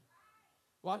life.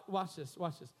 Watch this.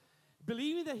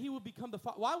 Believing that he would become the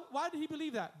father. Why did he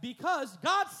believe that? Because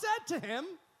God said to him,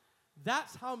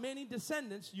 that's how many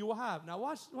descendants you will have. Now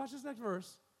watch this next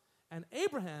verse. And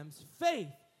Abraham's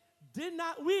faith did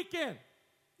not weaken,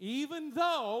 even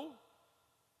though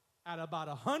at about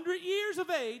 100 years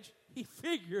of age, he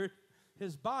figured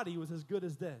his body was as good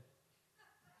as dead.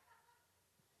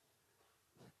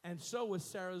 And so was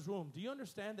Sarah's womb. Do you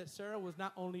understand that Sarah was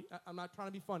not only, I'm not trying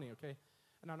to be funny, okay?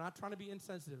 And I'm not trying to be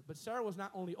insensitive, but Sarah was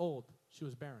not only old, she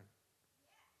was barren.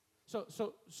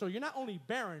 So you're not only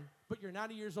barren, but you're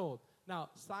 90 years old. Now,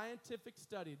 scientific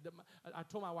study, I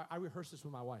told my wife, I rehearsed this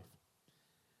with my wife.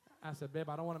 I said, babe,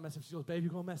 I don't want to mess up. She goes, babe,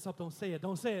 you're going to mess up. Don't say it.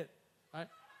 Right?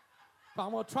 But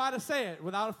I'm going to try to say it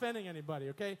without offending anybody,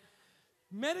 okay?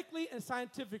 Medically and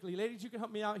scientifically, ladies, you can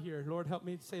help me out here. Lord, help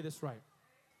me say this right.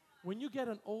 When you get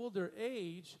an older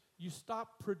age, you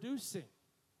stop producing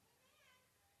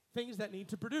things that need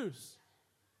to produce,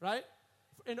 right?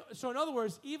 So in other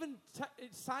words, even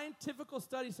scientific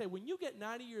studies say when you get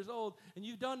 90 years old and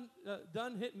you've done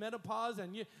hit menopause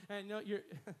and you're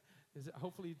is it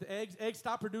hopefully the eggs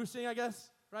stop producing, I guess,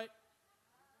 right?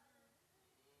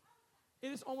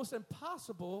 It is almost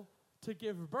impossible to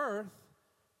give birth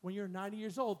when you're 90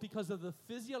 years old because of the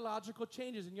physiological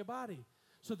changes in your body.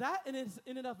 So that in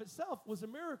and of itself was a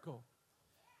miracle.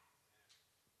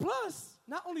 Plus,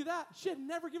 not only that, she had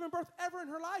never given birth ever in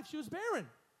her life. She was barren.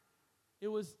 It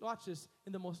was, watch this,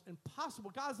 in the most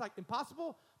impossible. God's like,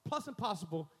 impossible plus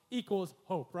impossible equals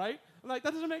hope, right? I'm like,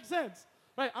 that doesn't make sense.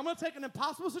 Right? I'm going to take an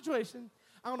impossible situation.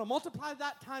 I'm going to multiply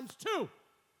that times 2.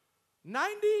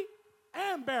 90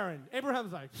 and barren.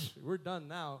 Abraham's like, we're done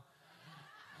now.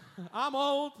 I'm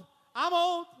old. I'm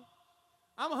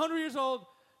 100 years old.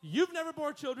 You've never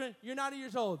born children. You're 90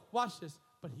 years old. Watch this.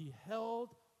 But he held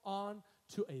on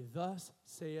to a thus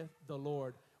saith the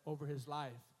Lord over his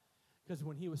life. Because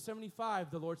when he was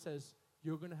 75, the Lord says,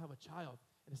 you're going to have a child.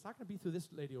 And it's not going to be through this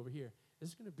lady over here.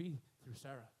 It's going to be through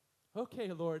Sarah. Okay,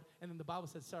 Lord. And then the Bible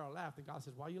says Sarah laughed. And God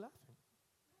says, why are you laughing?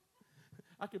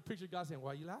 I could picture God saying,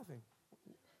 why are you laughing?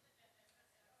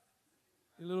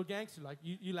 You little gangster, like,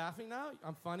 you laughing now?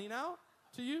 I'm funny now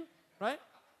to you, right?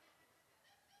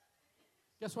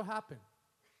 Guess what happened?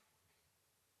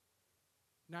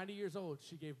 90 years old,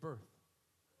 she gave birth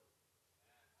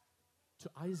to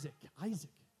Isaac.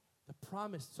 Isaac, the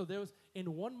promise. So there was,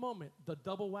 in one moment, the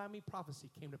double whammy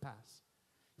prophecy came to pass.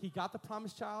 He got the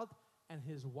promised child, and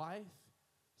his wife's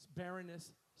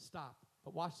barrenness stopped.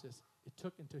 But watch this. It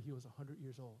took until he was 100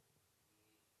 years old.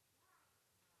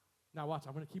 Now watch,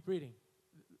 I'm going to keep reading.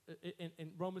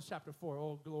 In Romans chapter 4,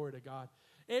 oh, glory to God.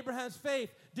 Abraham's faith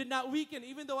did not weaken,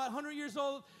 even though at 100 years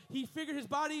old, he figured his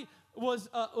body was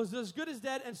as good as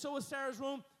dead, and so was Sarah's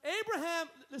womb. Abraham,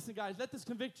 listen guys, let this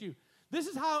convict you. This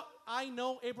is how I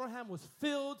know Abraham was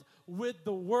filled with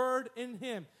the word in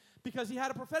him. Because he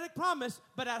had a prophetic promise,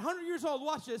 but at 100 years old,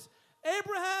 watch this,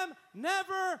 Abraham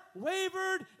never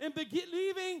wavered in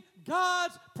believing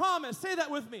God's promise. Say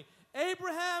that with me.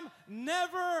 Abraham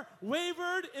never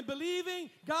wavered in believing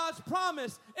God's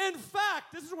promise. In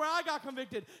fact, this is where I got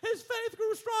convicted. His faith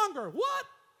grew stronger. What?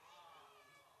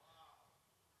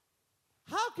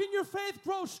 How can your faith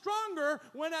grow stronger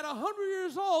when at 100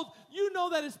 years old, you know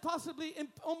that it's possibly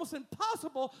almost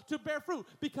impossible to bear fruit?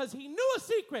 Because he knew a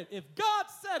secret. If God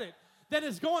said it, then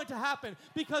it's going to happen.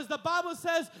 Because the Bible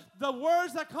says the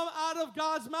words that come out of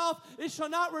God's mouth, it shall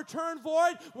not return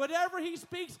void. Whatever he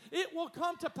speaks, it will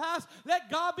come to pass.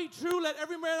 Let God be true. Let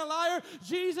every man a liar.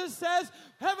 Jesus says,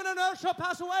 heaven and earth shall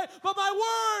pass away, but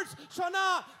my words shall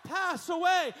not pass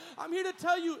away. I'm here to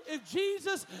tell you, if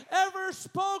Jesus ever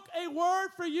spoke a word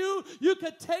for you, you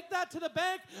could take that to the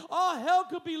bank. All hell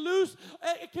could be loose.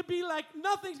 It could be like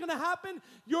nothing's going to happen.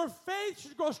 Your faith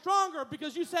should grow stronger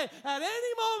because you say, at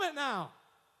any moment now,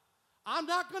 I'm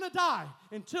not going to die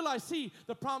until I see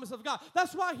the promise of God.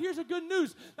 That's why here's a good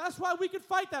news. That's why we could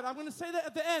fight that. I'm going to say that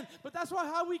at the end, but that's why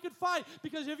how we could fight.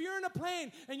 Because if you're in a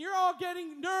plane and you're all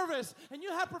getting nervous and you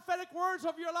have prophetic words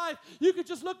of your life, you could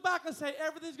just look back and say,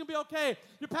 everything's going to be okay.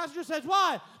 Your passenger says,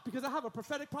 why? Because I have a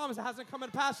prophetic promise that hasn't come to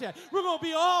pass yet. We're going to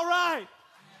be all right.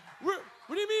 What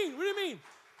do you mean? What do you mean?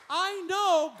 I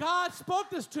know God spoke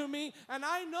this to me, and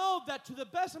I know that to the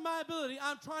best of my ability,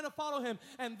 I'm trying to follow him.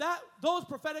 And those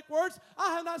prophetic words,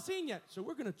 I have not seen yet. So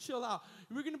we're going to chill out.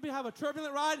 We're going to have a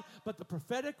turbulent ride, but the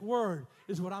prophetic word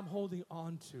is what I'm holding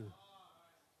on to.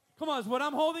 Come on, it's what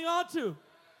I'm holding on to.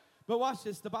 But watch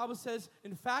this. The Bible says,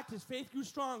 in fact, his faith grew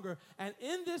stronger, and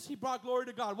in this he brought glory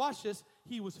to God. Watch this.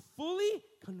 He was fully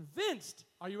convinced.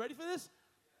 Are you ready for this?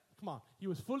 Come on. He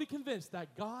was fully convinced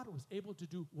that God was able to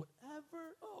do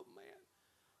whatever, oh man,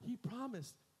 he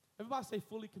promised. Everybody say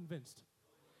fully convinced.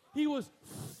 He was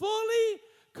fully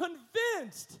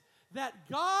convinced that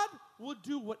God would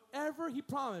do whatever he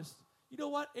promised. You know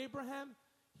what, Abraham,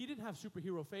 he didn't have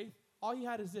superhero faith. All he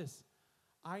had is this.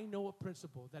 I know a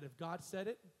principle that if God said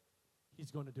it,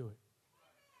 he's going to do it.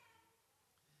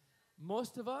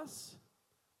 Most of us,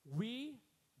 we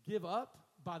give up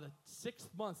by the 6th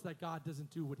month that God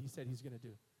doesn't do what he said he's going to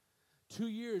do. 2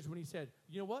 years when he said,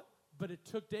 you know what? But it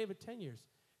took David 10 years.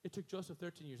 It took Joseph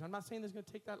 13 years. I'm not saying it's going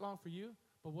to take that long for you,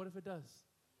 but what if it does?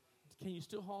 Can you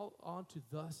still hold on to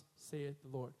thus saith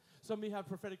the Lord? Some of you have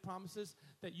prophetic promises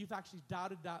that you've actually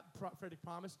doubted that prophetic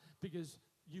promise because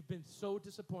you've been so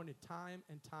disappointed time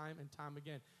and time and time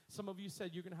again. Some of you said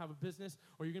you're going to have a business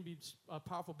or you're going to be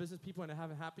powerful business people and it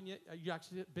haven't happened yet. You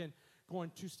actually been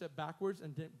going 2 steps backwards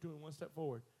and doing 1 step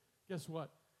forward. Guess what?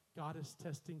 God is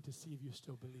testing to see if you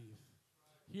still believe.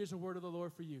 Here's a word of the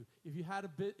Lord for you. If you had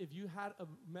a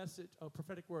message, a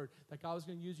prophetic word that God was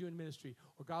going to use you in ministry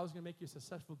or God was going to make you a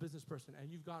successful business person and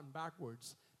you've gotten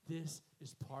backwards, this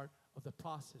is part of the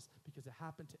process because it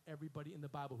happened to everybody in the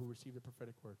Bible who received a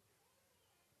prophetic word.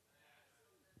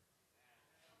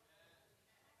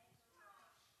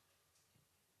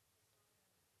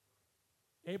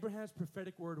 Abraham's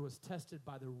prophetic word was tested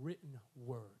by the written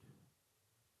word.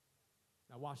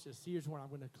 Now watch this. Here's where I'm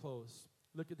going to close.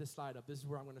 Look at this slide up. This is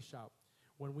where I'm going to shout.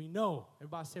 When we know,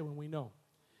 everybody say when we know,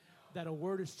 that a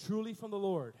word is truly from the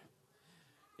Lord,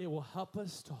 it will help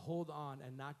us to hold on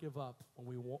and not give up when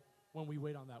we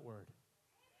wait on that word.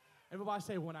 Everybody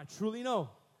say, when I truly know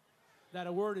that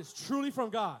a word is truly from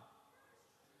God,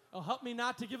 it'll help me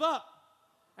not to give up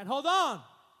and hold on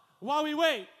while we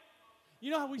wait. You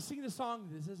know how we sing the song,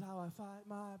 this is how I fight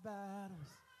my battles.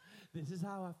 This is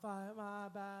how I fight my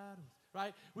battles.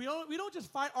 Right? We don't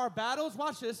just fight our battles.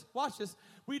 Watch this.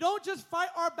 We don't just fight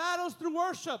our battles through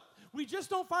worship. We just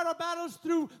don't fight our battles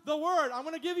through the word. I'm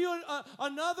going to give you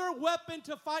another weapon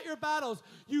to fight your battles.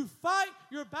 You fight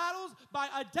your battles by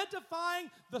identifying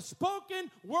the spoken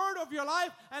word of your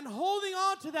life and holding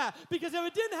on to that. Because if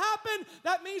it didn't happen,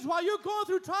 that means while you're going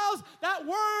through trials, that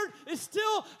word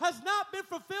has not been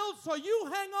fulfilled. So you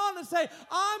hang on and say,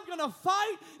 I'm going to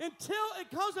fight until it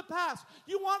comes to pass.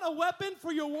 You want a weapon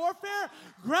for your warfare?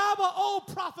 Grab an old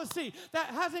prophecy that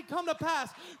hasn't come to pass.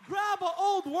 Grab an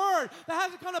old word that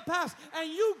hasn't come to pass. And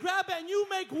you grab it and you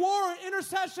make war and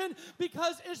intercession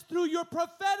because it's through your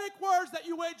prophetic words that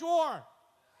you wage war.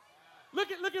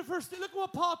 Look at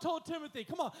what Paul told Timothy.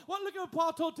 Come on. Look at what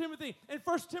Paul told Timothy in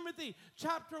 1 Timothy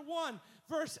chapter 1,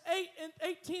 verse 8 and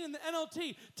 18 in the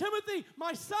NLT. Timothy,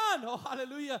 my son, oh,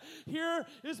 hallelujah, here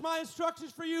is my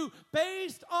instructions for you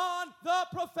based on the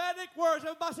prophetic words.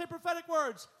 Everybody say prophetic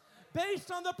words.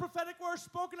 Based on the prophetic words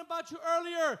spoken about you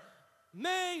earlier,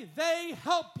 may they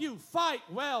help you fight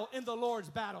well in the Lord's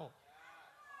battle.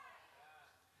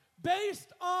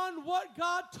 Based on what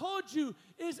God told you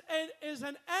is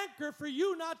an anchor for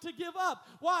you not to give up.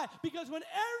 Why? Because when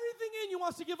everything in you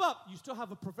wants to give up, you still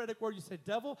have a prophetic word. You say,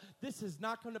 devil, this is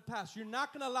not going to pass. You're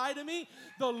not going to lie to me.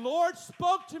 The Lord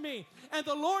spoke to me. And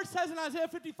the Lord says in Isaiah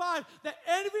 55 that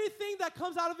everything that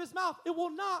comes out of his mouth, it will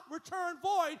not return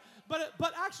void,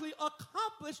 but actually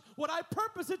accomplish what I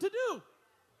purpose it to do.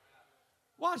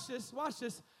 Watch this.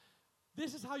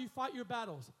 This is how you fight your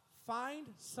battles. Find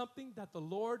something that the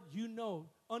Lord,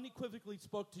 unequivocally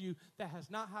spoke to you that has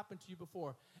not happened to you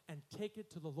before, and take it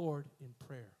to the Lord in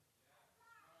prayer.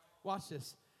 Watch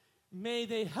this. May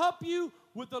they help you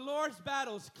with the Lord's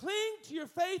battles. Cling to your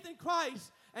faith in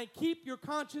Christ and keep your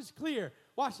conscience clear.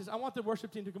 Watch this. I want the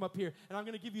worship team to come up here, and I'm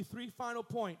going to give you 3 final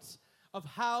points of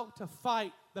how to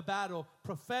fight the battle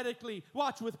prophetically.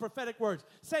 Watch with prophetic words.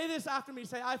 Say this after me.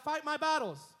 Say, I fight my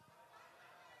battles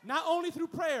not only through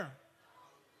prayer,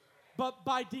 but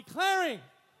by declaring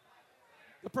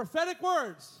the prophetic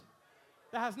words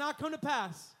that has not come to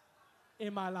pass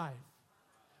in my life.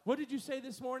 What did you say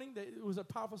this morning? That it was a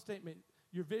powerful statement.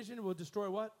 Your vision will destroy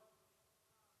what?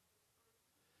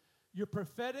 Your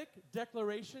prophetic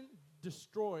declaration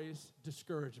destroys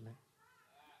discouragement.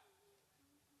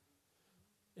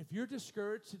 If you're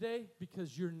discouraged today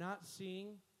because you're not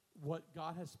seeing what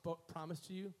God has promised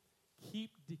to you,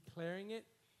 keep declaring it,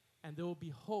 and there will be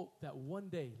hope that one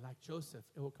day, like Joseph,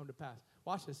 it will come to pass.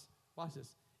 Watch this.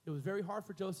 It was very hard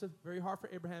for Joseph, very hard for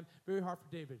Abraham, very hard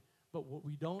for David. But what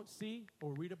we don't see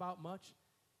or read about much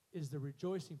is the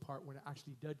rejoicing part when it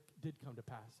actually did come to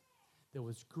pass. There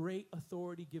was great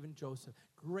authority given Joseph,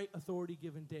 great authority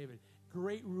given David,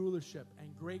 great rulership,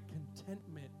 and great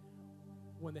contentment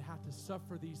when they had to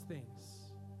suffer these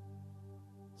things.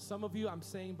 Some of you, I'm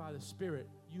saying by the Spirit,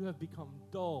 you have become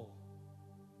dull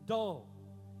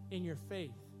in your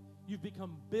faith. You've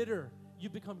become bitter.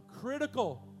 You've become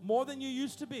critical more than you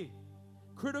used to be.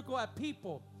 Critical at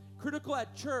people, critical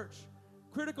at church,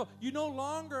 critical. You no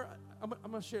longer, I'm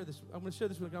going to share this. I'm going to share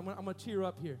this with you. I'm going to tear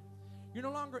up here. You're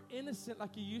no longer innocent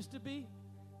like you used to be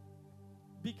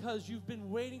because you've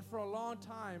been waiting for a long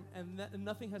time and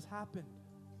nothing has happened.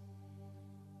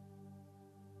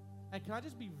 And can I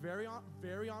just be very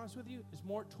honest with you? It's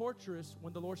more torturous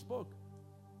when the Lord spoke.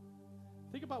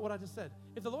 Think about what I just said.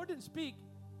 If the Lord didn't speak,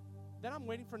 then I'm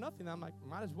waiting for nothing. I'm like,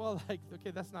 might as well,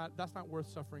 okay, that's not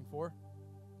worth suffering for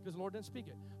because the Lord didn't speak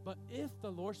it. But if the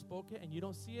Lord spoke it and you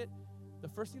don't see it, the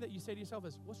first thing that you say to yourself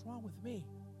is, what's wrong with me?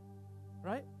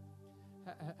 Right?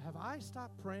 Have I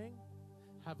stopped praying?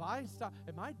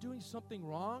 Am I doing something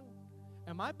wrong?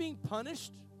 Am I being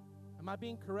punished? Am I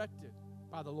being corrected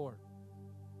by the Lord?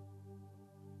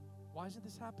 Why isn't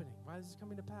this happening? Why is this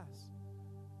coming to pass?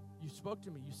 You spoke to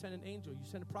me. You sent an angel. You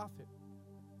sent a prophet.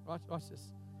 Watch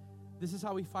this. This is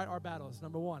how we fight our battles.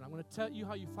 Number 1, I'm going to tell you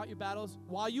how you fight your battles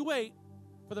while you wait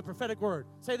for the prophetic word.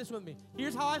 Say this with me.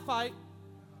 Here's how I fight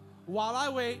while I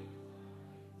wait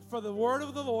for the word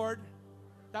of the Lord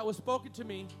that was spoken to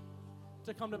me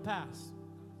to come to pass.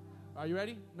 Are you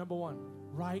ready? Number 1,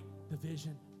 write the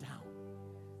vision down.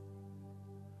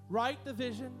 Write the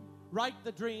vision, write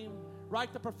the dream,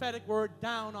 write the prophetic word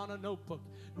down on a notebook.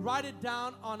 Write it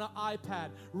down on an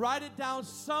iPad. Write it down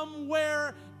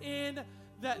somewhere in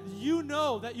that you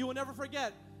know that you will never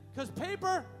forget. Because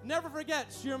paper never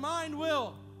forgets. Your mind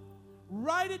will.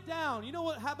 Write it down. You know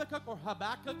what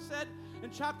Habakkuk said in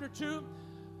chapter 2?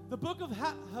 The book of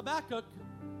Habakkuk,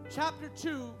 chapter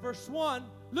 2, verse 1.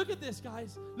 Look at this,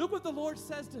 guys. Look what the Lord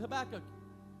says to Habakkuk,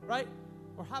 right?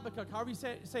 Or Habakkuk, however you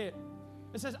say it.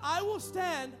 It says, I will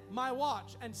stand my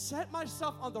watch and set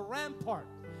myself on the rampart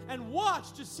and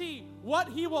watch to see what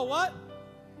he will what?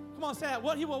 Come on, say it.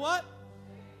 What he will what?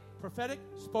 Prophetic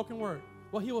spoken word.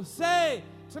 What he will say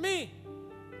to me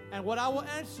and what I will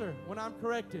answer when I'm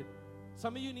corrected.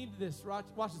 Some of you need this. Watch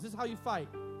this. This is how you fight.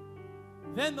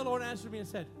 Then the Lord answered me and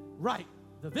said, write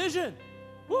the vision.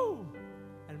 Woo!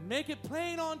 And make it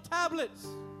plain on tablets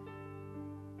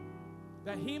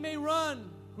that he may run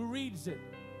who reads it.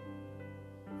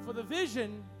 For the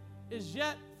vision is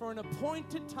yet for an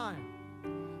appointed time,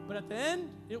 but at the end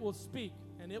it will speak,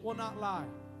 and it will not lie.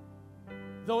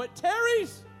 Though it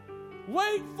tarries,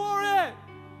 wait for it.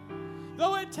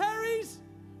 Though it tarries,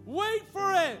 wait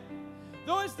for it.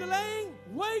 Though it's delaying,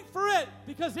 wait for it,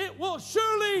 because it will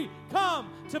surely come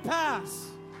to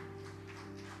pass.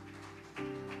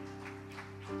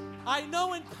 I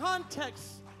know in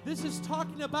context, this is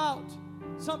talking about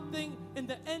something in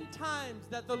the end times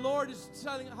that the Lord is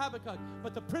telling Habakkuk,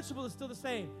 but the principle is still the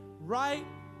same. Write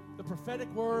the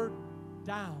prophetic word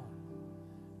down.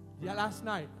 Yeah, last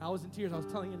night, I was in tears. I was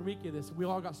telling Enrique this. We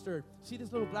all got stirred. See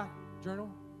this little black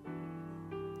journal?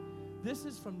 This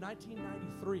is from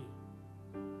 1993.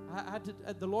 I had to,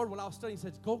 the Lord, while I was studying,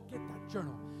 says, go get that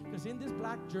journal. Because in this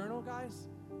black journal, guys,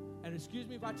 and excuse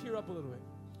me if I tear up a little bit,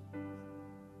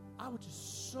 I was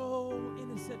just so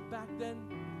innocent back then.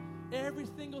 Every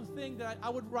single thing that I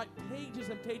would write pages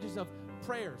and pages of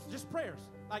prayers, just prayers.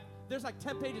 Like, there's like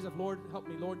 10 pages of, Lord, help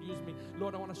me, Lord, use me.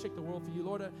 Lord, I want to shake the world for you.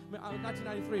 Lord,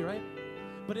 1993, right?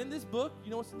 But in this book, you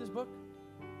know what's in this book?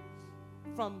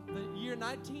 From the year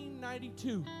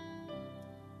 1992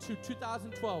 to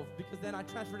 2012, because then I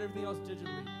transferred everything else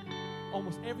digitally.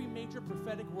 Almost every major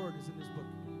prophetic word is in this book.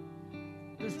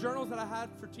 There's journals that I had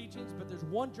for teachings, but there's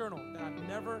one journal that I've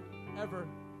never, ever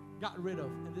gotten rid of.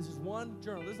 And this is one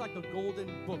journal. This is like the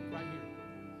golden book right here.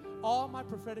 All my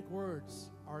prophetic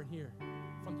words are in here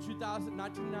from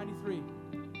 1993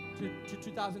 to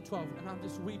 2012. And I'm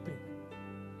just weeping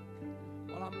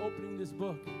while I'm opening this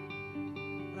book.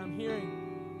 And I'm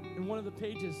hearing in one of the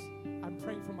pages, I'm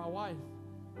praying for my wife.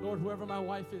 Lord, whoever my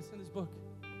wife is in this book,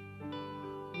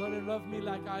 let her love me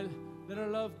like let her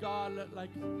love God,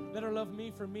 let her love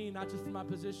me for me, not just for my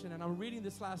position. And I'm reading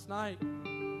this last night.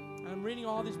 And I'm reading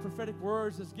all these prophetic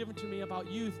words that's given to me about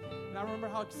youth. And I remember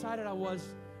how excited I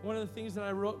was. One of the things that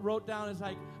I wrote down is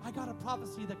like, I got a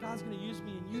prophecy that God's going to use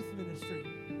me in youth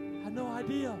ministry. I had no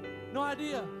idea.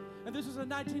 And this was in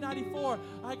 1994.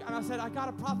 And I said, I got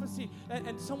a prophecy.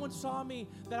 And someone saw me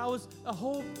that I was a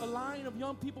line of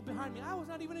young people behind me. I was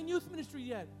not even in youth ministry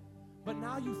yet. But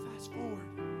now you fast forward.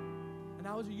 And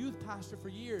I was a youth pastor for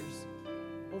years.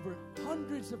 Over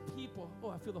hundreds of people. Oh,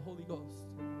 I feel the Holy Ghost.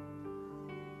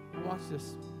 Watch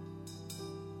this.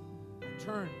 I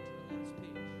turned to the last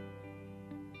page.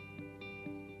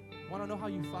 Want to know how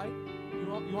you fight? You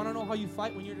want to know how you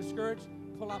fight when you're discouraged?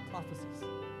 Pull out prophecies.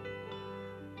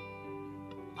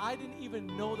 I didn't even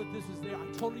know that this was there. I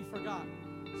totally forgot.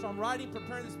 So I'm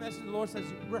preparing this message. The Lord says,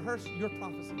 rehearse your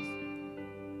prophecies.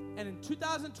 And in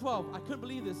 2012, I couldn't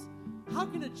believe this. How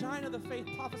can a giant of the faith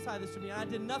prophesy this to me? And I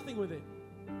did nothing with it.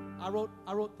 I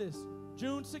wrote this.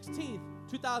 June 16th,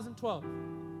 2012.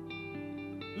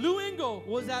 Lou Engle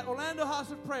was at Orlando House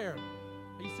of Prayer.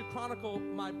 I used to chronicle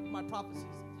my prophecies.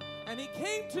 And he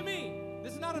came to me.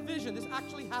 This is not a vision. This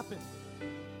actually happened.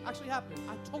 I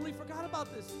totally forgot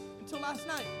about this until last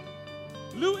night.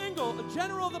 Lou Engle, a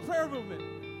general of the prayer movement,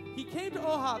 he came to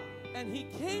OHOP, and he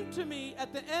came to me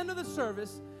at the end of the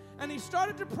service, and he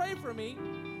started to pray for me,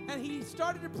 and he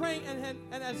started to pray,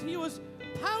 and as he was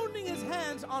pounding his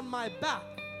hands on my back,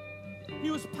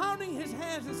 he was pounding his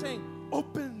hands and saying,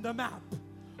 open the map,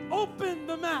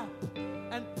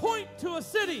 and point to a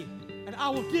city, and I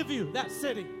will give you that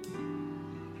city.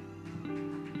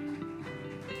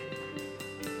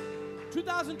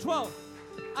 2012,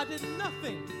 I did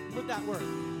nothing with that word.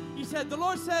 He said, the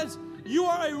Lord says, you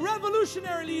are a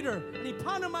revolutionary leader. And he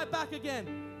pounded my back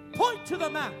again. Point to the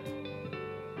map,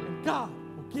 and God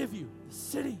will give you the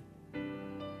city.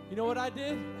 You know what I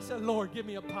did? I said, Lord, give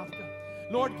me a Popka.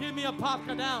 Lord, give me a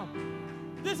Popka now.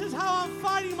 This is how I'm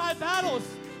fighting my battles.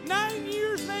 9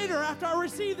 years later, after I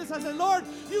received this, I said, Lord,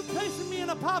 you placed me in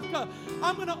Apopka.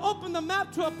 I'm going to open the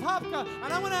map to Apopka,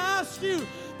 and I'm going to ask you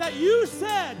that you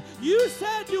said you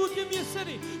would give me a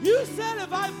city. You said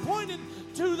if I pointed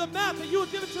to the map that you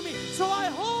would give it to me. So I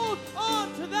hold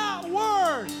on to that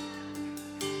word.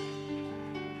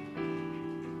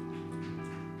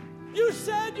 You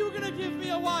said you were going to give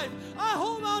me a wife. I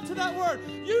hold on to that word.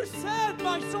 You said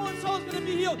my so-and-so is going to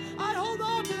be healed. I hold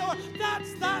on to that word.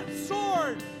 That's that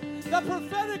sword. The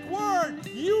prophetic word.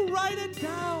 You write it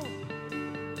down.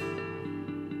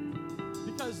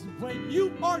 Because when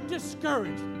you are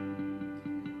discouraged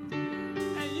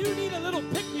and you need a little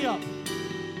pick-me-up,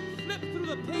 flip through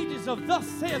the pages of Thus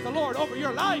saith the Lord over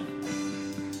your life.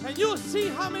 And you'll see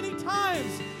how many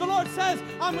times the Lord says,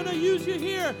 I'm going to use you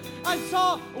here. I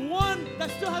saw one that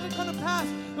still hasn't come to pass.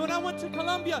 When I went to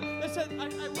Colombia, they said, I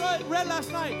read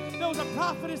last night, there was a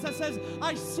prophetess that says,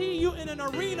 I see you in an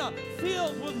arena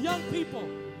filled with young people.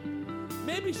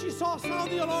 Maybe she saw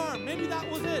sound the alarm. Maybe that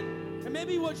was it. And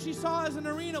maybe what she saw as an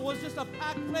arena was just a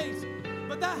packed place.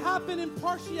 But that happened in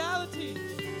partiality.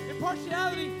 In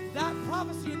partiality, that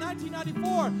prophecy in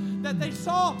 1994 that they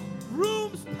saw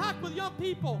rooms packed with young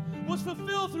people was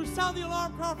fulfilled through sound the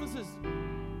alarm conferences.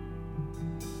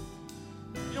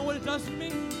 You know what it does for me?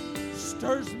 It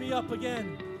stirs me up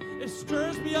again. It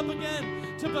stirs me up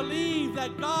again to believe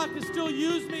that God can still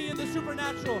use me in the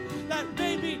supernatural. That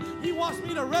maybe He wants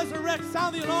me to resurrect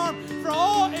sound the alarm for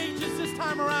all ages this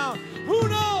time around. Who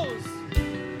knows?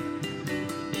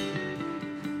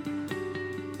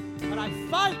 But I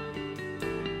fight.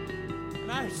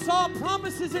 I saw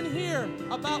promises in here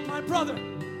about my brother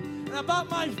and about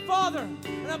my father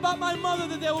and about my mother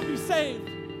that they will be saved.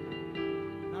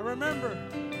 I remember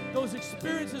those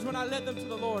experiences when I led them to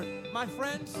the Lord. My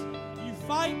friends, you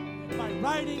fight by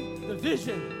writing the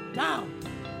vision down.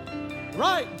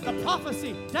 Write the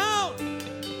prophecy down.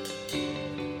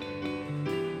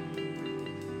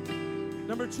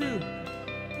 Number 2,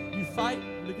 you fight.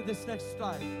 Look at this next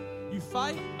slide. You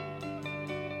fight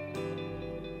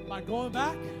by going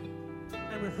back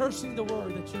and rehearsing the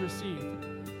word that you received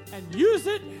and use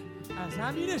it as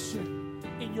ammunition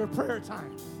in your prayer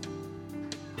time.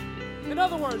 In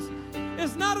other words,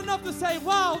 it's not enough to say,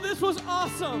 wow, this was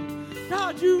awesome.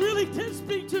 God, you really did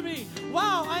speak to me.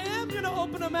 Wow, I am going to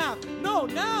open a map. No,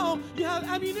 now you have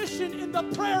ammunition in the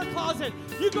prayer closet.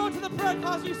 You go to the prayer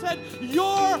closet, you said,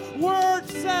 your word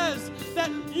says that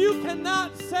you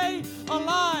cannot say a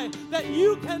lie, that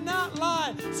you cannot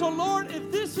lie. So Lord,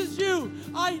 if this is you,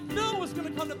 I know it's going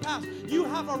to come to pass. You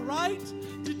have a right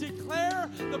to declare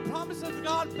the promises of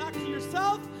God back to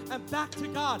yourself and back to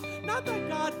God. Not that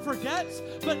God forgets,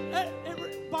 but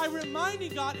by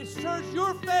reminding God, it stirs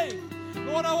your faith.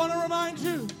 Lord, I want to remind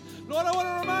you. Lord, I want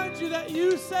to remind you that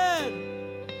you said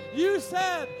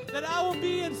that I will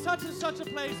be in such and such a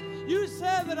place. You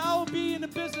said that I will be in a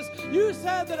business. You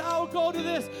said that I will go to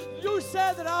this. You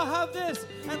said that I'll have this.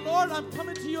 And Lord, I'm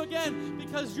coming to you again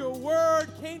because your word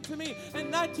came to me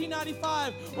in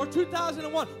 1995 or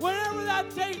 2001. Whenever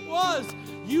that date was,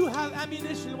 you have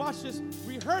ammunition. Watch this.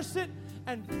 Rehearse it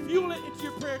and fuel it into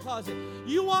your prayer closet.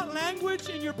 You want language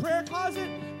in your prayer closet?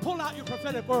 Pull out your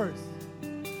prophetic words.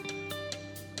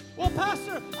 Well,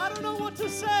 Pastor, I don't know what to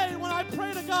say when I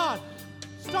pray to God.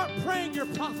 Start praying your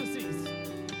prophecies.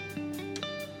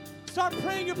 Start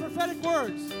praying your prophetic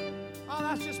words. Oh,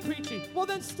 that's just preaching. Well,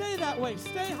 then stay that way.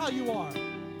 Stay how you are.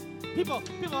 People,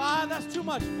 that's too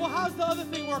much. Well, how's the other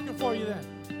thing working for you then?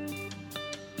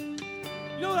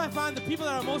 You know what I find? The people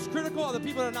that are most critical are the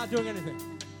people that are not doing anything.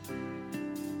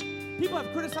 People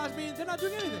have criticized me and they're not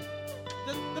doing anything.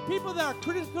 The people that are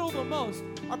critical the most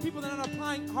are people that are not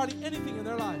applying hardly anything in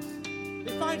their lives.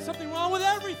 They find something wrong with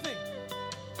everything.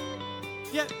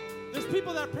 Yet, there's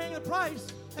people that are paying the price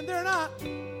and they're not.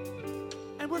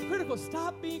 And we're critical.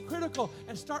 Stop being critical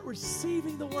and start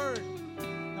receiving the word.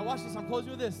 Now watch this. I'm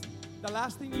closing with this. The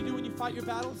last thing you do when you fight your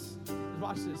battles is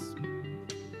watch this.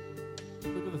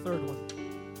 Look at the third one.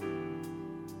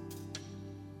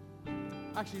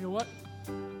 Actually, you know what?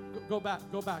 Go back.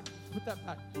 Put that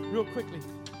back real quickly.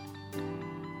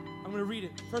 I'm going to read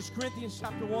it. 1 Corinthians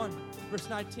chapter 1, verse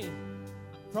 19.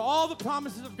 For all the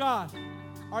promises of God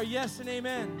are yes and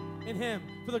amen in Him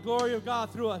for the glory of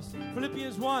God through us.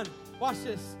 Philippians 1. Watch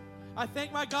this. I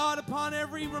thank my God upon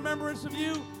every remembrance of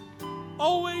you,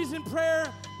 always in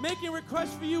prayer, making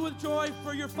requests for you with joy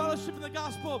for your fellowship in the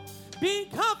gospel, being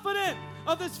confident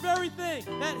of this very thing,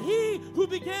 that He who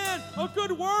began a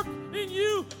good work in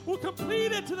you will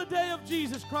complete it to the day of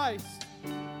Jesus Christ.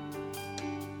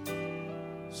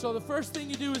 So the first thing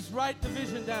you do is write the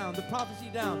vision down, the prophecy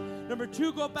down. Number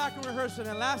 2, go back and rehearse it.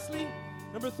 And lastly,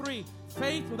 Number 3,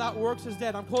 faith without works is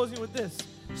dead. I'm closing with this.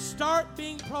 Start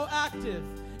being proactive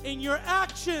in your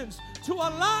actions to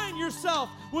align yourself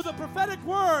with a prophetic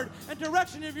word and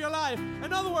direction of your life.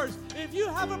 In other words, if you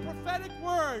have a prophetic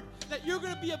word that you're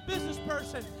going to be a business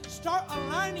person, start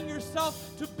aligning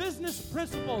yourself to business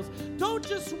principles. Don't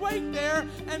just wait there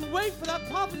and wait for that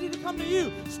prophecy to come to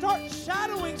you. Start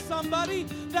shadowing somebody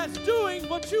that's doing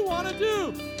what you want to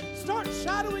do. Start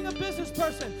shadowing a business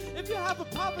person. If you have a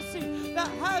prophecy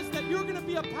that you're going to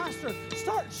be a pastor,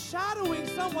 start shadowing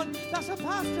someone that's a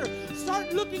pastor.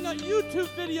 Start looking at YouTube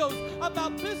videos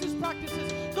about business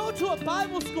practices. Go to a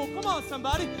Bible school. Come on,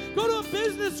 somebody. Go to a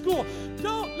business school.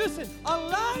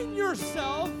 Align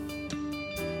yourself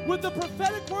with the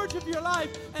prophetic words of your life,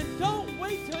 and don't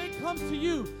wait till it comes to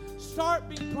you. Start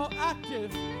being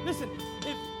proactive. Listen,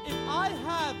 if I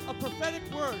have a prophetic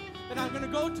word that I'm going to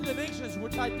go to the nations,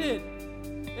 which I did,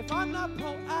 if I'm not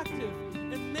proactive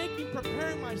in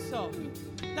preparing myself,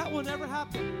 that will never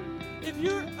happen. If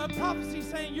you're a prophecy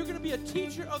saying you're going to be a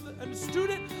teacher a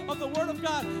student of the Word of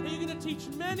God, and you're going to teach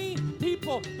many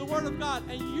people the Word of God,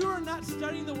 and you're not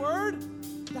studying the Word,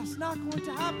 that's not going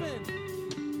to happen.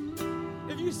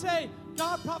 If you say,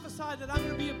 God prophesied that I'm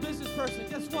going to be a business person,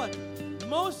 guess what?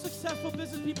 Most successful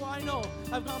business people I know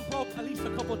have gone broke at least a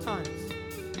couple of times.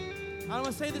 I don't want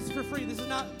to say this for free. This is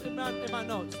not in my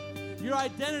notes. Your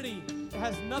identity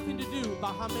has nothing to do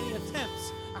about how many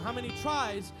attempts or how many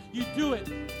tries you do it.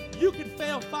 You can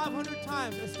fail 500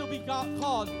 times and still be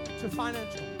called to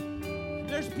financial.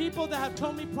 There's people that have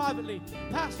told me privately,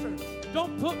 Pastor,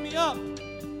 don't put me up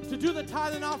to do the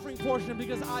tithe and offering portion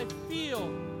because I feel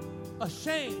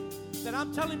ashamed that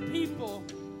I'm telling people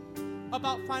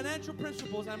about financial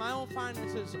principles and my own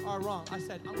finances are wrong. I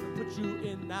said, I'm going to put you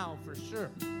in now for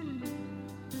sure.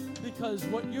 Because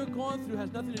what you're going through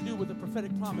has nothing to do with the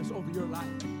prophetic promise over your life.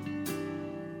 As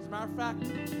a matter of fact,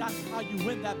 that's how you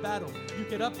win that battle. You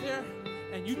get up there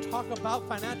and you talk about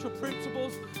financial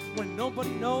principles when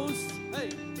nobody knows, hey,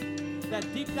 that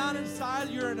deep down inside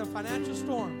you're in a financial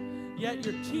storm. Yet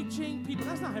you're teaching people.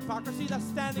 That's not hypocrisy. That's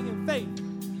standing in faith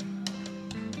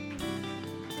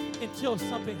until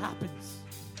something happens.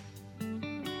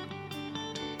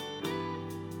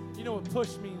 You know what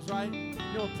push means, right? You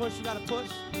know what push? You got to push.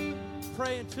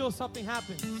 Pray until something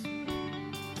happens.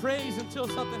 Praise until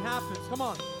something happens. Come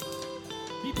on.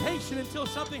 Be patient until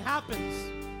something happens.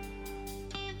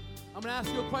 I'm going to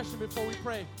ask you a question before we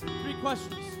pray. 3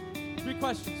 questions. 3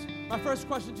 questions. My first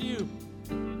question to you.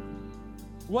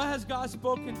 What has God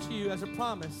spoken to you as a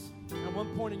promise at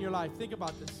one point in your life? Think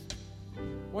about this.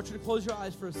 I want you to close your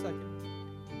eyes for a second.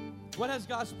 What has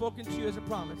God spoken to you as a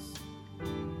promise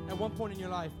at one point in your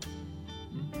life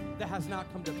that has not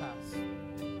come to pass?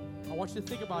 I want you to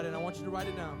think about it, and I want you to write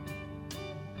it down.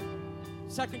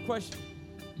 Second question,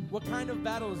 what kind of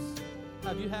battles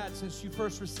have you had since you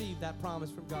first received that promise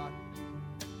from God?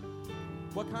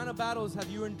 What kind of battles have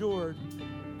you endured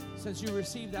since you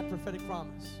received that prophetic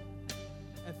promise?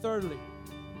 And thirdly,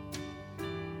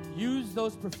 use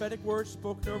those prophetic words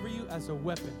spoken over you as a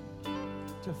weapon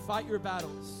to fight your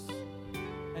battles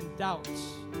and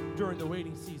doubts during the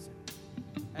waiting season.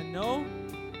 And know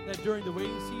that during the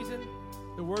waiting season,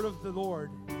 the word of the Lord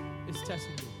is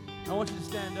testing you. I want you to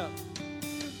stand up.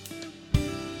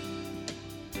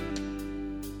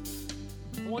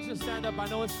 I want you to stand up. I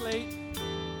know it's late,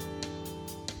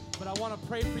 but I want to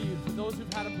pray for you, for those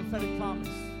who've had a prophetic promise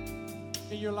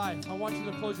in your life. I want you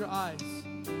to close your eyes.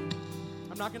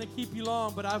 I'm not going to keep you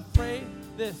long, but I pray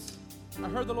this. I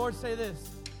heard the Lord say this.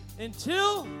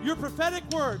 Until your prophetic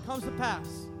word comes to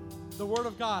pass, the word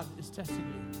of God is testing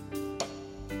you.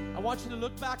 I want you to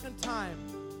look back in time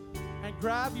and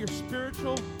grab your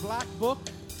spiritual black book.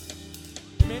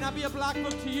 It may not be a black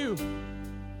book to you,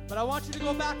 but I want you to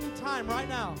go back in time right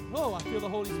now. Oh, I feel the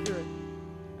Holy Spirit.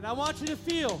 And I want you to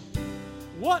feel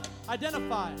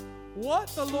identify what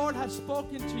the Lord has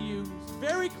spoken to you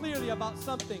very clearly about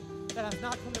something that has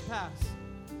not come to pass.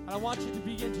 And I want you to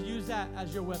begin to use that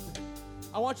as your weapon.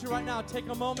 I want you right now to take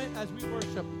a moment as we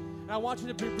worship, and I want you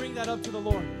to bring that up to the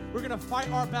Lord. We're going to fight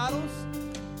our battles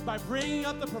by bringing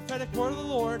up the prophetic word of the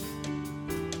Lord,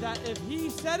 that if He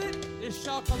said it, it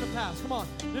shall come to pass. Come on,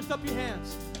 lift up your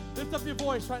hands. Lift up your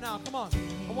voice right now. Come on.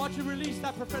 I want you to release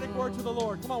that prophetic word to the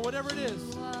Lord. Come on, whatever it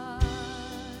is.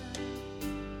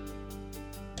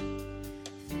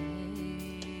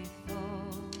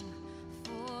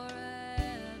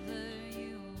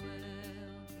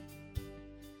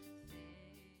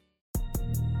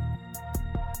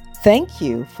 Thank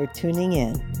you for tuning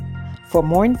in. For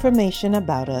more information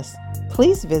about us,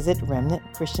 please visit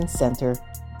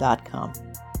remnantchristiancenter.com.